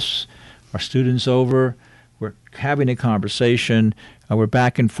house, our students over, we're having a conversation, we're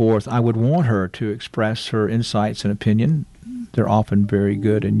back and forth. I would want her to express her insights and opinion. They're often very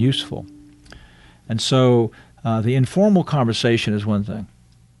good and useful. And so the informal conversation is one thing.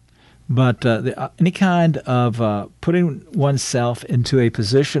 But any kind of putting oneself into a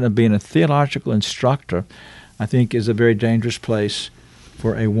position of being a theological instructor, I think, is a very dangerous place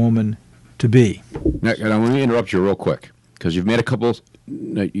for a woman to be. Now, let me interrupt you real quick, because you've made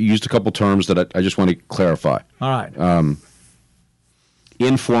you used a couple terms that I just want to clarify. All right.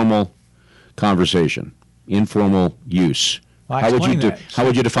 Informal conversation, informal use. Well, how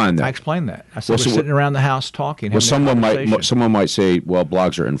would you define that? I explained that. I said we're sitting around the house talking. Well, someone might say, well,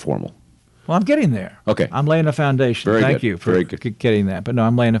 blogs are informal. Well, I'm getting there. Okay. I'm laying a foundation. Thank you for getting that. But no,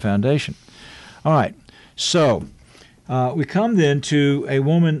 I'm laying a foundation. All right. So we come then to a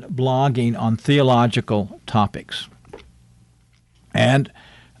woman blogging on theological topics. And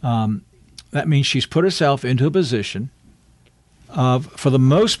that means she's put herself into a position of, for the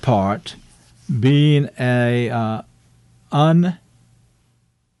most part, being a unvetted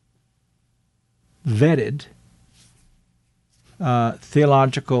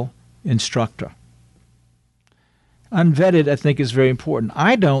theological instructor. Unvetted, I think, is very important.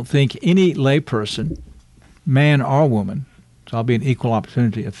 I don't think any layperson, man or woman, so I'll be an equal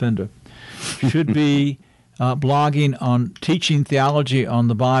opportunity offender, should be blogging on teaching theology on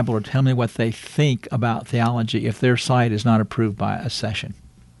the Bible or tell me what they think about theology if their site is not approved by a session.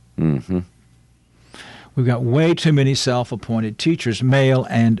 Mm-hmm. We've got way too many self-appointed teachers, male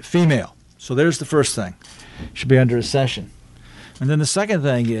and female. So there's the first thing. Should be under a session. And then the second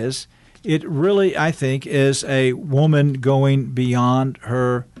thing is, it really, I think, is a woman going beyond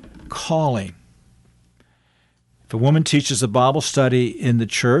her calling. If a woman teaches a Bible study in the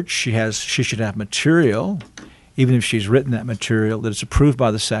church, she should have material, even if she's written that material, that is approved by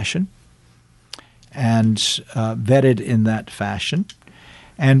the session and vetted in that fashion.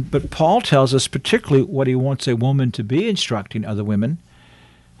 But Paul tells us particularly what he wants a woman to be instructing other women,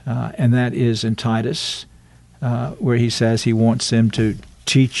 and that is in Titus, where he says he wants them to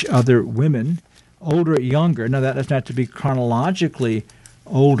teach other women, older, younger. Now, that doesn't have to be chronologically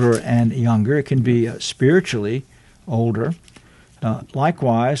older and younger. It can be spiritually older.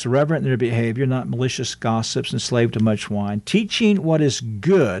 Likewise, reverent in their behavior, not malicious gossips, enslaved to much wine, teaching what is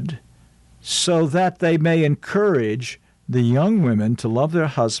good so that they may encourage the young women to love their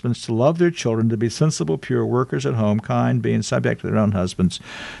husbands, to love their children, to be sensible, pure, workers at home, kind, being subject to their own husbands,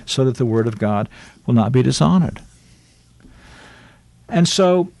 so that the word of God will not be dishonored. And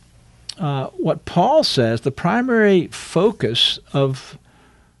so what Paul says, the primary focus of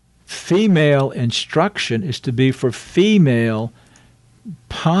female instruction is to be for female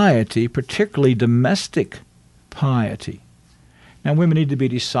piety, particularly domestic piety. Now, women need to be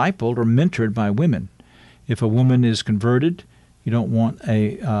discipled or mentored by women, If a woman is converted, you don't want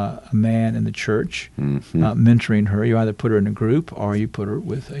a man in the church mentoring her. You either put her in a group, or you put her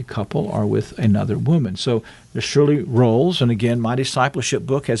with a couple, or with another woman. So there's surely roles. And again, my discipleship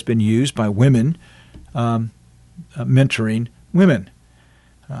book has been used by women mentoring women.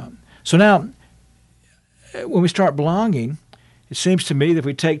 So now, when we start blogging, it seems to me that if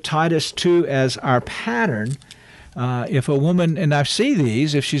we take Titus 2 as our pattern, if a woman, and I see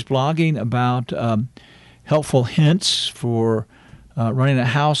these, if she's blogging about helpful hints for running a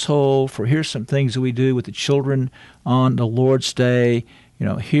household, for here's some things that we do with the children on the Lord's Day,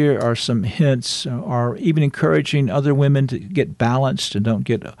 here are some hints, or even encouraging other women to get balanced and don't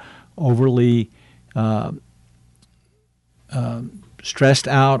get overly stressed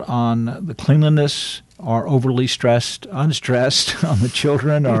out on the cleanliness, or overly unstressed on the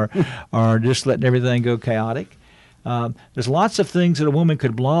children, or just letting everything go chaotic. There's lots of things that a woman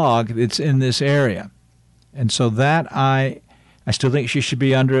could blog that's in this area. And so that I still think she should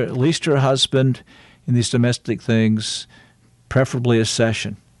be under at least her husband in these domestic things, preferably a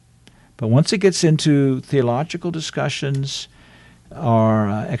session. But once it gets into theological discussions or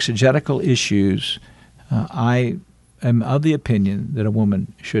exegetical issues, I am of the opinion that a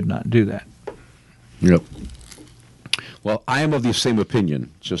woman should not do that. Yep. Well, I am of the same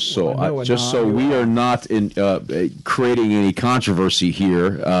opinion. Just so we are not in creating any controversy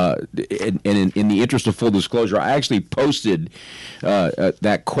here. And in the interest of full disclosure, I actually posted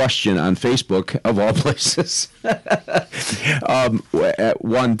that question on Facebook, of all places, at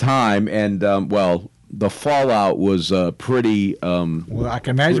one time, and the fallout was pretty. Well, I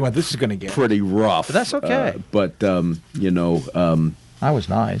can imagine what this is going to get. Pretty rough. But that's okay. I was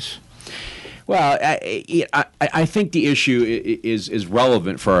nice. Well, I think the issue is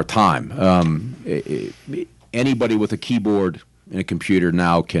relevant for our time. Anybody with a keyboard and a computer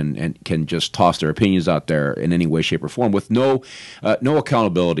now can just toss their opinions out there in any way, shape, or form with no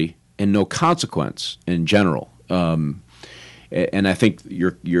accountability and no consequence in general. And I think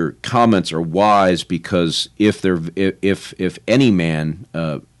your comments are wise, because if any man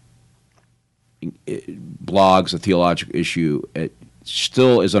blogs a theological issue, it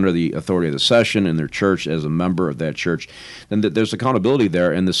still is under the authority of the session and their church as a member of that church, then there's accountability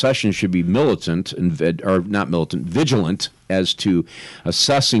there, and the session should be vigilant as to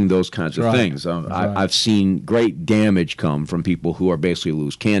assessing those kinds of things. I've seen great damage come from people who are basically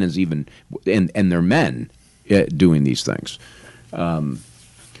loose cannons, even and they're men doing these things.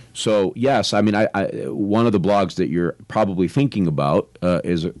 So yes, I mean, one of the blogs that you're probably thinking about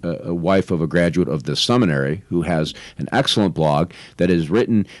is a wife of a graduate of the seminary who has an excellent blog that is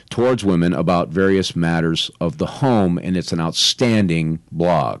written towards women about various matters of the home, and it's an outstanding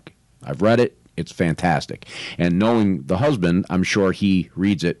blog. I've read it. It's fantastic. And knowing the husband, I'm sure he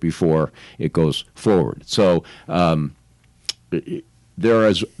reads it before it goes forward. So there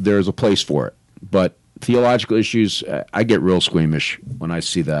is a place for it. But theological issues, I get real squeamish when I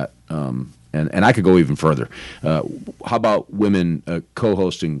see that, and I could go even further. How about women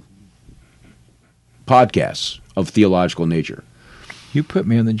co-hosting podcasts of theological nature? You put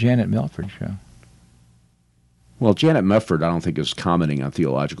me on the Janet Milford show. Well, Janet Milford, I don't think is commenting on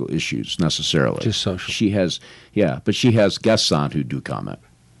theological issues necessarily. Just social. She has guests on who do comment.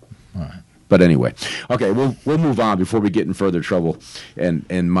 All right. But anyway, okay, we'll move on before we get in further trouble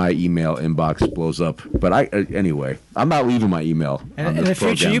and my email inbox blows up. But anyway, I'm not leaving my email. And in the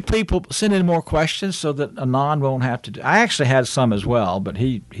future, you people send in more questions so that Anand won't have to. I actually had some as well, but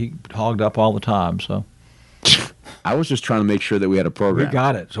he hogged up all the time. So I was just trying to make sure that we had a program. We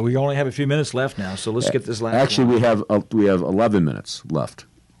got it. So we only have a few minutes left now. So let's get this last. Actually, one. we have 11 minutes left.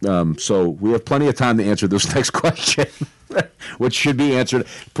 So we have plenty of time to answer this next question, which should be answered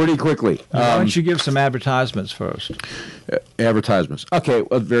pretty quickly. Why don't you give some advertisements first? Advertisements. Okay,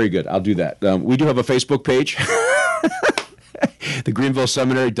 well, very good. I'll do that. We do have a Facebook page. The Greenville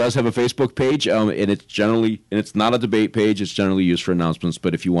Seminary does have a Facebook page, and it's not a debate page. It's generally used for announcements.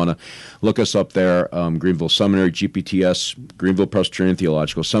 But if you want to look us up there, Greenville Seminary, GPTS, Greenville Presbyterian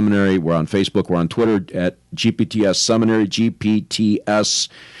Theological Seminary. We're on Facebook. We're on Twitter at GPTS Seminary, GPT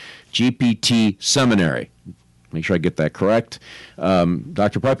Seminary. Make sure I get that correct.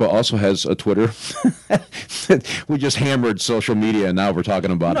 Dr. Pipa also has a Twitter. We just hammered social media, and now we're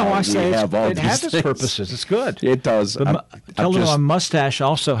talking about how we have all it these has things. its purposes. It's good. It does. Tell them my mustache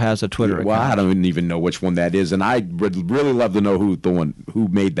also has a Twitter account. Well, I don't even know which one that is, and I would really love to know who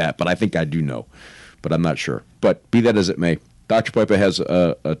made that, but I think I do know, but I'm not sure. But be that as it may, Dr. Pipa has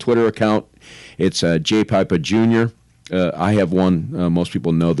a Twitter account. It's J. Pipa Jr., I have one. Most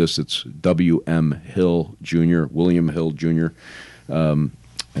people know this. It's W.M. Hill Jr., William Hill Jr. On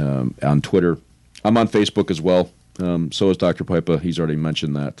Twitter. I'm on Facebook as well. So is Dr. Pipa. He's already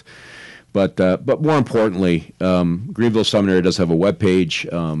mentioned that. But more importantly, Greenville Seminary does have a webpage.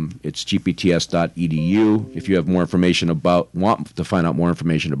 It's gpts.edu. If you have more information want to find out more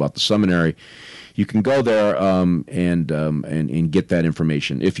information about the seminary, you can go there and get that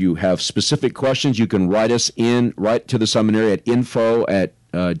information. If you have specific questions, you can write to the seminary at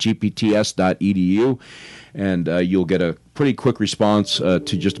info@gpts.edu, and you'll get a pretty quick response to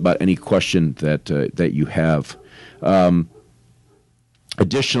just about any question that you have.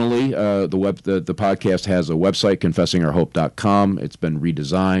 Additionally, the podcast has a website, confessingourhope.com. It's been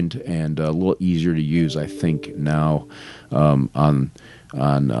redesigned and a little easier to use, I think, now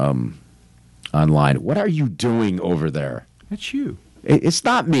online. What are you doing over there? That's you. It's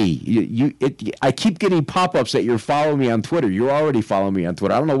not me. I keep getting pop-ups that you're following me on Twitter. You're already following me on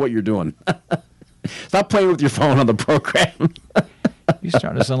Twitter. I don't know what you're doing. Stop playing with your phone on the program. You're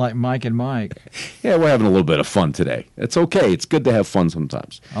starting to sound like Mike and Mike. Yeah, we're having a little bit of fun today. It's okay. It's good to have fun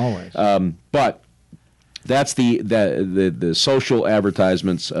sometimes. Always. But that's the social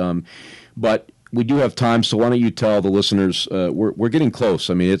advertisements. But we do have time, so why don't you tell the listeners, we're getting close.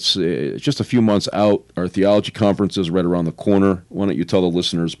 I mean, it's just a few months out. Our theology conference is right around the corner. Why don't you tell the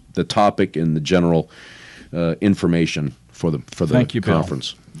listeners the topic and the general information for the Thank you,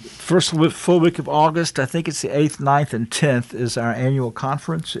 conference? Bill. First full week of August, I think it's the 8th, 9th, and 10th, is our annual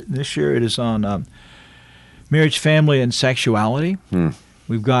conference. This year it is on marriage, family, and sexuality.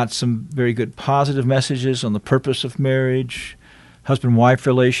 We've got some very good positive messages on the purpose of marriage, husband-wife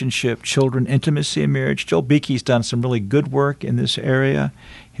relationship, children, intimacy in marriage. Joel Beakey's done some really good work in this area.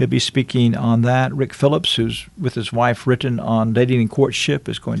 He'll be speaking on that. Rick Phillips, who's with his wife written on dating and courtship,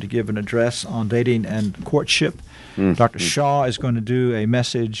 is going to give an address on dating and courtship. Dr. Shaw is going to do a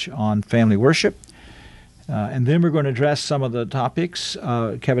message on family worship. And then we're going to address some of the topics.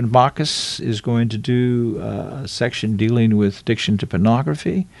 Kevin Bacchus is going to do a section dealing with addiction to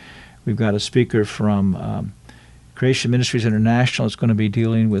pornography. We've got a speaker from Creation Ministries International is going to be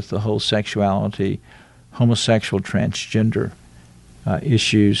dealing with the whole sexuality, homosexual, transgender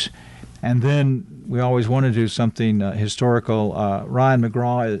issues. And then we always want to do something historical. Ryan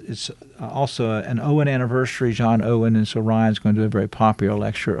McGraw is also an Owen anniversary, John Owen, and so Ryan's going to do a very popular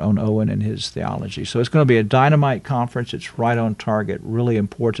lecture on Owen and his theology. So it's going to be a dynamite conference. It's right on target, really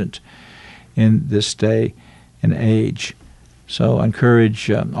important in this day and age. So I encourage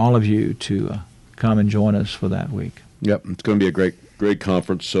all of you to come and join us for that week. Yep, it's going to be a great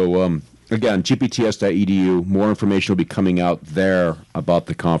conference. So again, gpts.edu. More information will be coming out there about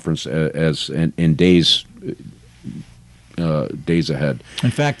the conference as in days ahead. In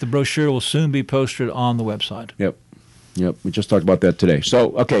fact, the brochure will soon be posted on the website. Yep. We just talked about that today.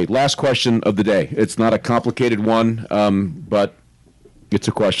 So, okay, last question of the day. It's not a complicated one, but it's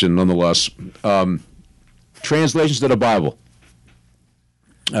a question nonetheless. Translations of the Bible.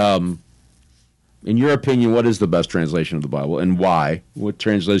 In your opinion, what is the best translation of the Bible and why? What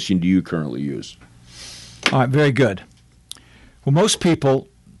translation do you currently use? All right, very good. Well, most people,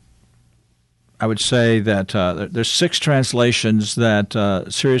 I would say that there's 6 translations that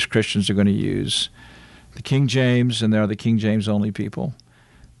serious Christians are going to use. The King James, and there are the King James only people.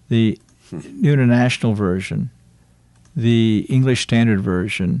 The New International Version, the English Standard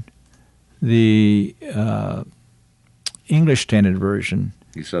Version, the English Standard Version.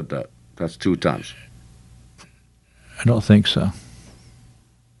 You said that. That's 2 times. I don't think so.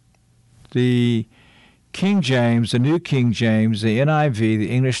 The King James, the New King James, the NIV,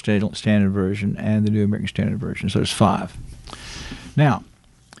 the English Standard Version, and the New American Standard Version. So there's 5. Now,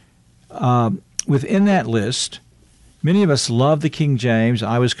 within that list, many of us love the King James.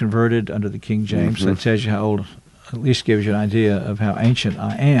 I was converted under the King James. So that tells you how old, at least gives you an idea of how ancient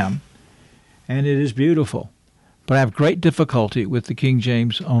I am. And it is beautiful. But I have great difficulty with the King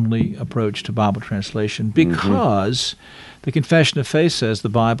James only approach to Bible translation because the Confession of Faith says the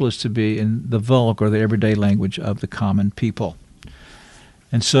Bible is to be in the vulgar, the everyday language of the common people.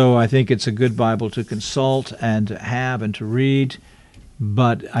 And so I think it's a good Bible to consult and to have and to read,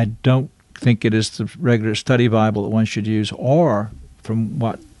 but I don't think it is the regular study Bible that one should use or from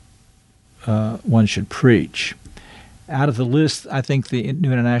what one should preach. Out of the list, I think the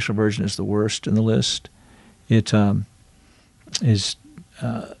New International Version is the worst in the list. It is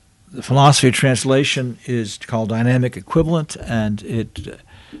the philosophy translation is called dynamic equivalent, and it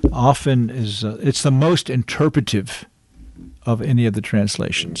often is it's the most interpretive of any of the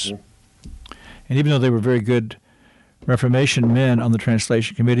translations. And even though they were very good Reformation men on the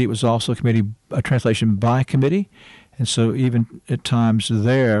translation committee, it was also a translation by committee, and so even at times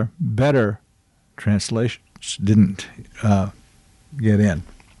their better translations didn't get in.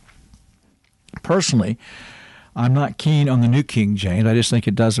 Personally, I'm not keen on the New King James. I just think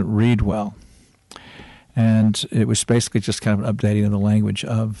it doesn't read well. And it was basically just kind of an updating of the language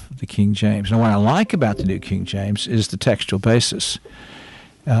of the King James. Now, what I like about the New King James is the textual basis,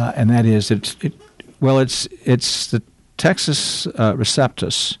 and that is it's the Textus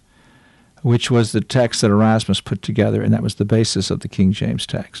Receptus, which was the text that Erasmus put together, and that was the basis of the King James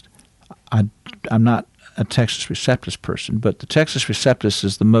text. I'm not a Textus Receptus person, but the Textus Receptus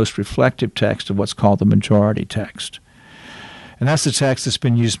is the most reflective text of what's called the majority text. And that's the text that's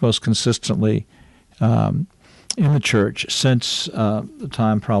been used most consistently in the church since the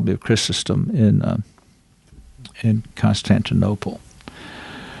time probably of Chrysostom in Constantinople.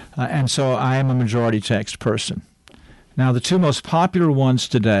 And so I am a majority text person. Now, the two most popular ones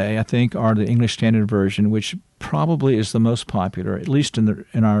today, I think, are the English Standard Version, which probably is the most popular, at least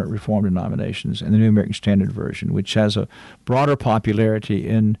in our Reformed denominations, and the New American Standard Version, which has a broader popularity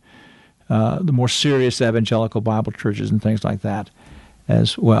in the more serious evangelical Bible churches and things like that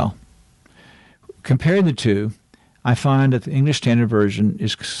as well. Comparing the two, I find that the English Standard Version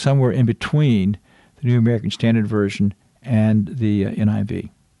is somewhere in between the New American Standard Version and the NIV.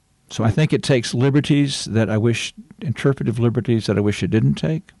 So I think it takes interpretive liberties that I wish it didn't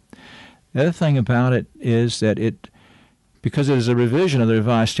take. The other thing about it is that because it is a revision of the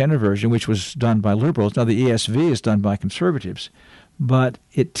Revised Standard Version, which was done by liberals, now the ESV is done by conservatives, but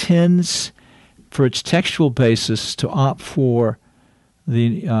it tends, for its textual basis, to opt for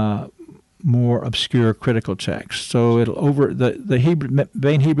the more obscure critical text. So the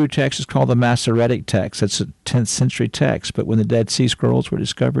main Hebrew text is called the Masoretic text. That's a 10th century text, but when the Dead Sea Scrolls were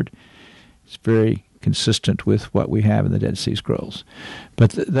discovered, it's very consistent with what we have in the Dead Sea Scrolls.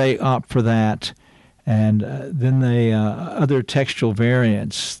 But they opt for that, and then they other textual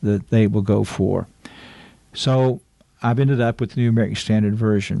variants that they will go for. So I've ended up with the New American Standard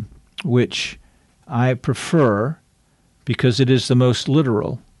Version, which I prefer because it is the most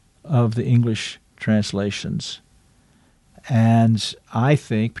literal of the English translations. And I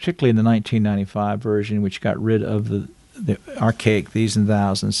think, particularly in the 1995 version, which got rid of the archaic these and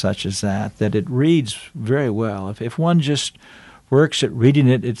thous and such as that it reads very well. If one just works at reading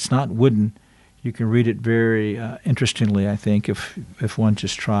it, it's not wooden. You can read it very interestingly, I think, if one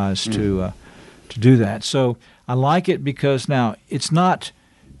just tries to do that. So I like it because now it's not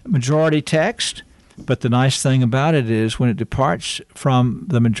majority text, but the nice thing about it is when it departs from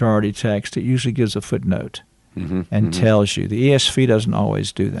the majority text, it usually gives a footnote and tells you. The ESV doesn't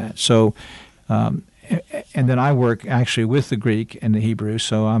always do that. So, and then I work actually with the Greek and the Hebrew,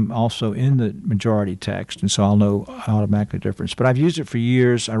 so I'm also in the majority text, and so I'll know automatically the difference. But I've used it for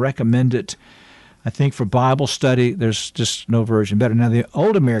years. I recommend it. I think for Bible study, there's just no version better. Now, the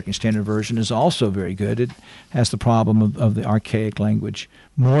Old American Standard Version is also very good. It has the problem of the archaic language,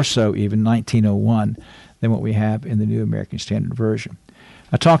 more so even 1901 than what we have in the New American Standard Version.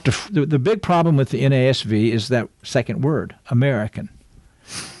 I talked to the big problem with the NASV is that second word, American.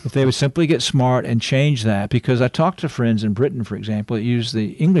 If they would simply get smart and change that, because I talked to friends in Britain, for example, that use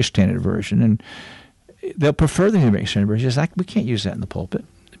the English Standard Version, and they'll prefer the New American Standard Version. It's like, we can't use that in the pulpit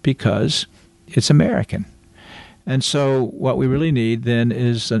because it's American. And so what we really need then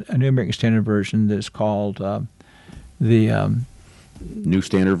is a New American Standard Version that's called the New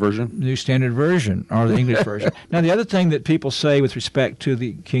Standard Version? New Standard Version, or the English version. Now, the other thing that people say with respect to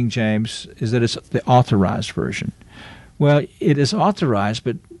the King James is that it's the authorized version. Well, it is authorized,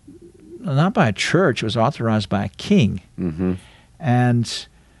 but not by a church. It was authorized by a king. And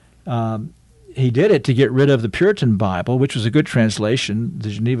he did it to get rid of the Puritan Bible, which was a good translation, the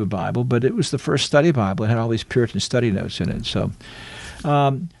Geneva Bible, but it was the first study Bible. It had all these Puritan study notes in it. So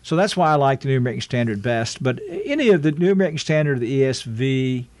that's why I like the New American Standard best. But any of the New American Standard, the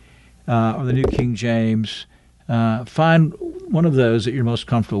ESV, or the New King James, find one of those that you're most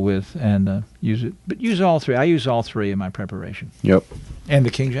comfortable with and use it. But use all three. I use all three in my preparation. Yep. And the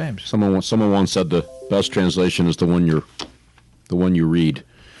King James. Someone once said the best translation is the one you read.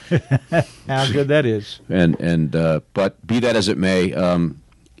 How good that is. But be that as it may,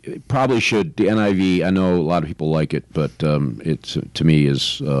 probably should the NIV. I know a lot of people like it, but it's to me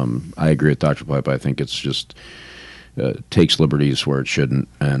is I agree with Dr. Pipe. I think it's just takes liberties where it shouldn't,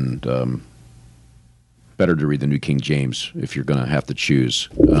 and better to read the New King James if you're going to have to choose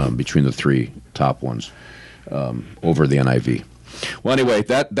between the three top ones over the NIV. Well, anyway,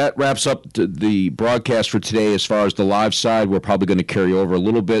 that wraps up the broadcast for today. As far as the live side, we're probably going to carry over a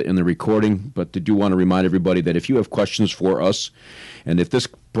little bit in the recording, but I do want to remind everybody that if you have questions for us, and if this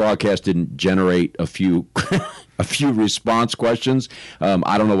broadcast didn't generate a few response questions,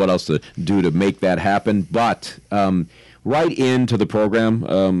 I don't know what else to do to make that happen, but write into the program.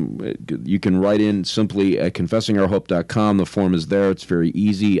 You can write in simply at confessingourhope.com. The form is there. It's very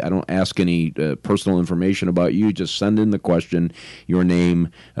easy. I don't ask any personal information about you. Just send in the question, your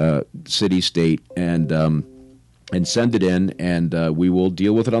name, city, state, and send it in, and we will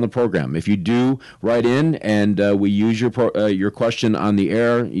deal with it on the program. If you do write in and we use your question on the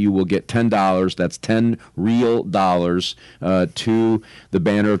air, you will get $10. That's 10 real dollars to the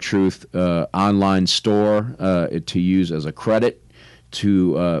Banner of Truth online store to use as a credit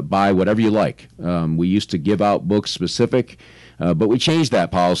to buy whatever you like. We used to give out books specific, but we changed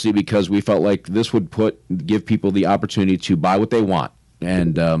that policy because we felt like this would give people the opportunity to buy what they want.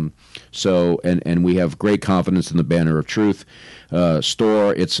 And and we have great confidence in the Banner of Truth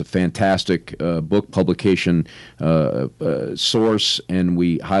store. It's a fantastic book publication source, and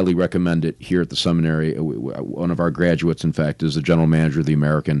we highly recommend it here at the seminary. One of our graduates, in fact, is the general manager of the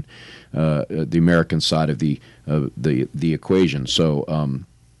American side of the equation. So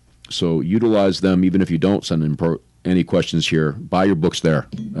utilize them, even if you don't send in any questions here. Buy your books there.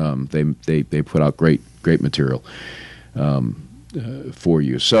 They put out great material for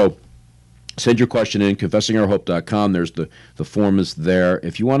you. So send your question in, confessingourhope.com. There's the form is there.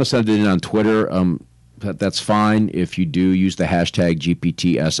 If you want to send it in on Twitter, that's fine. If you do, use the hashtag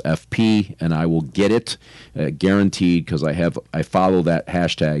GPTSFP, and I will get it, guaranteed, because I follow that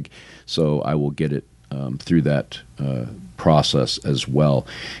hashtag, so I will get it through that process as well.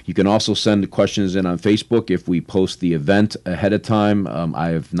 You can also send questions in on Facebook if we post the event ahead of time.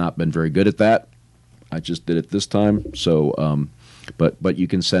 I have not been very good at that. I just did it this time, so but you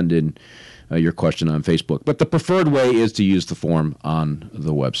can send in your question on Facebook. But the preferred way is to use the form on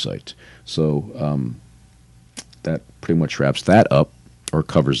the website. So that pretty much wraps that up or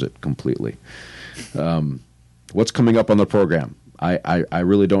covers it completely. What's coming up on the program? I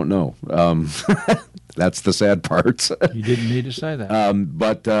really don't know. That's the sad part. You didn't need to say that.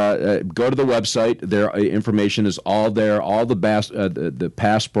 But go to the website. There, information is all there. All the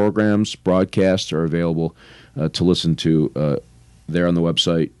past programs, broadcasts are available to listen to there on the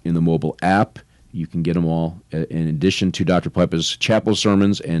website. In the mobile app, you can get them all. In addition to Dr. Pipa's chapel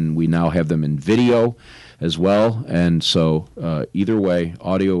sermons, and we now have them in video as well. And so either way,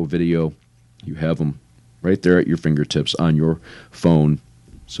 audio, video, you have them right there at your fingertips on your phone.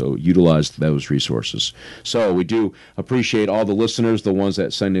 So utilize those resources. So we do appreciate all the listeners, the ones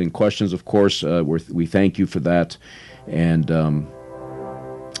that send in questions, of course. We thank you for that. And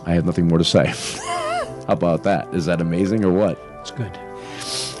I have nothing more to say. How about that? Is that amazing or what? It's good.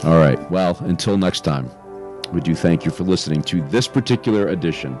 All right. Well, until next time, we do thank you for listening to this particular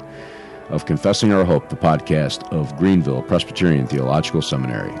edition of Confessing Our Hope, the podcast of Greenville Presbyterian Theological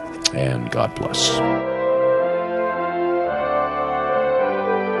Seminary. And God bless.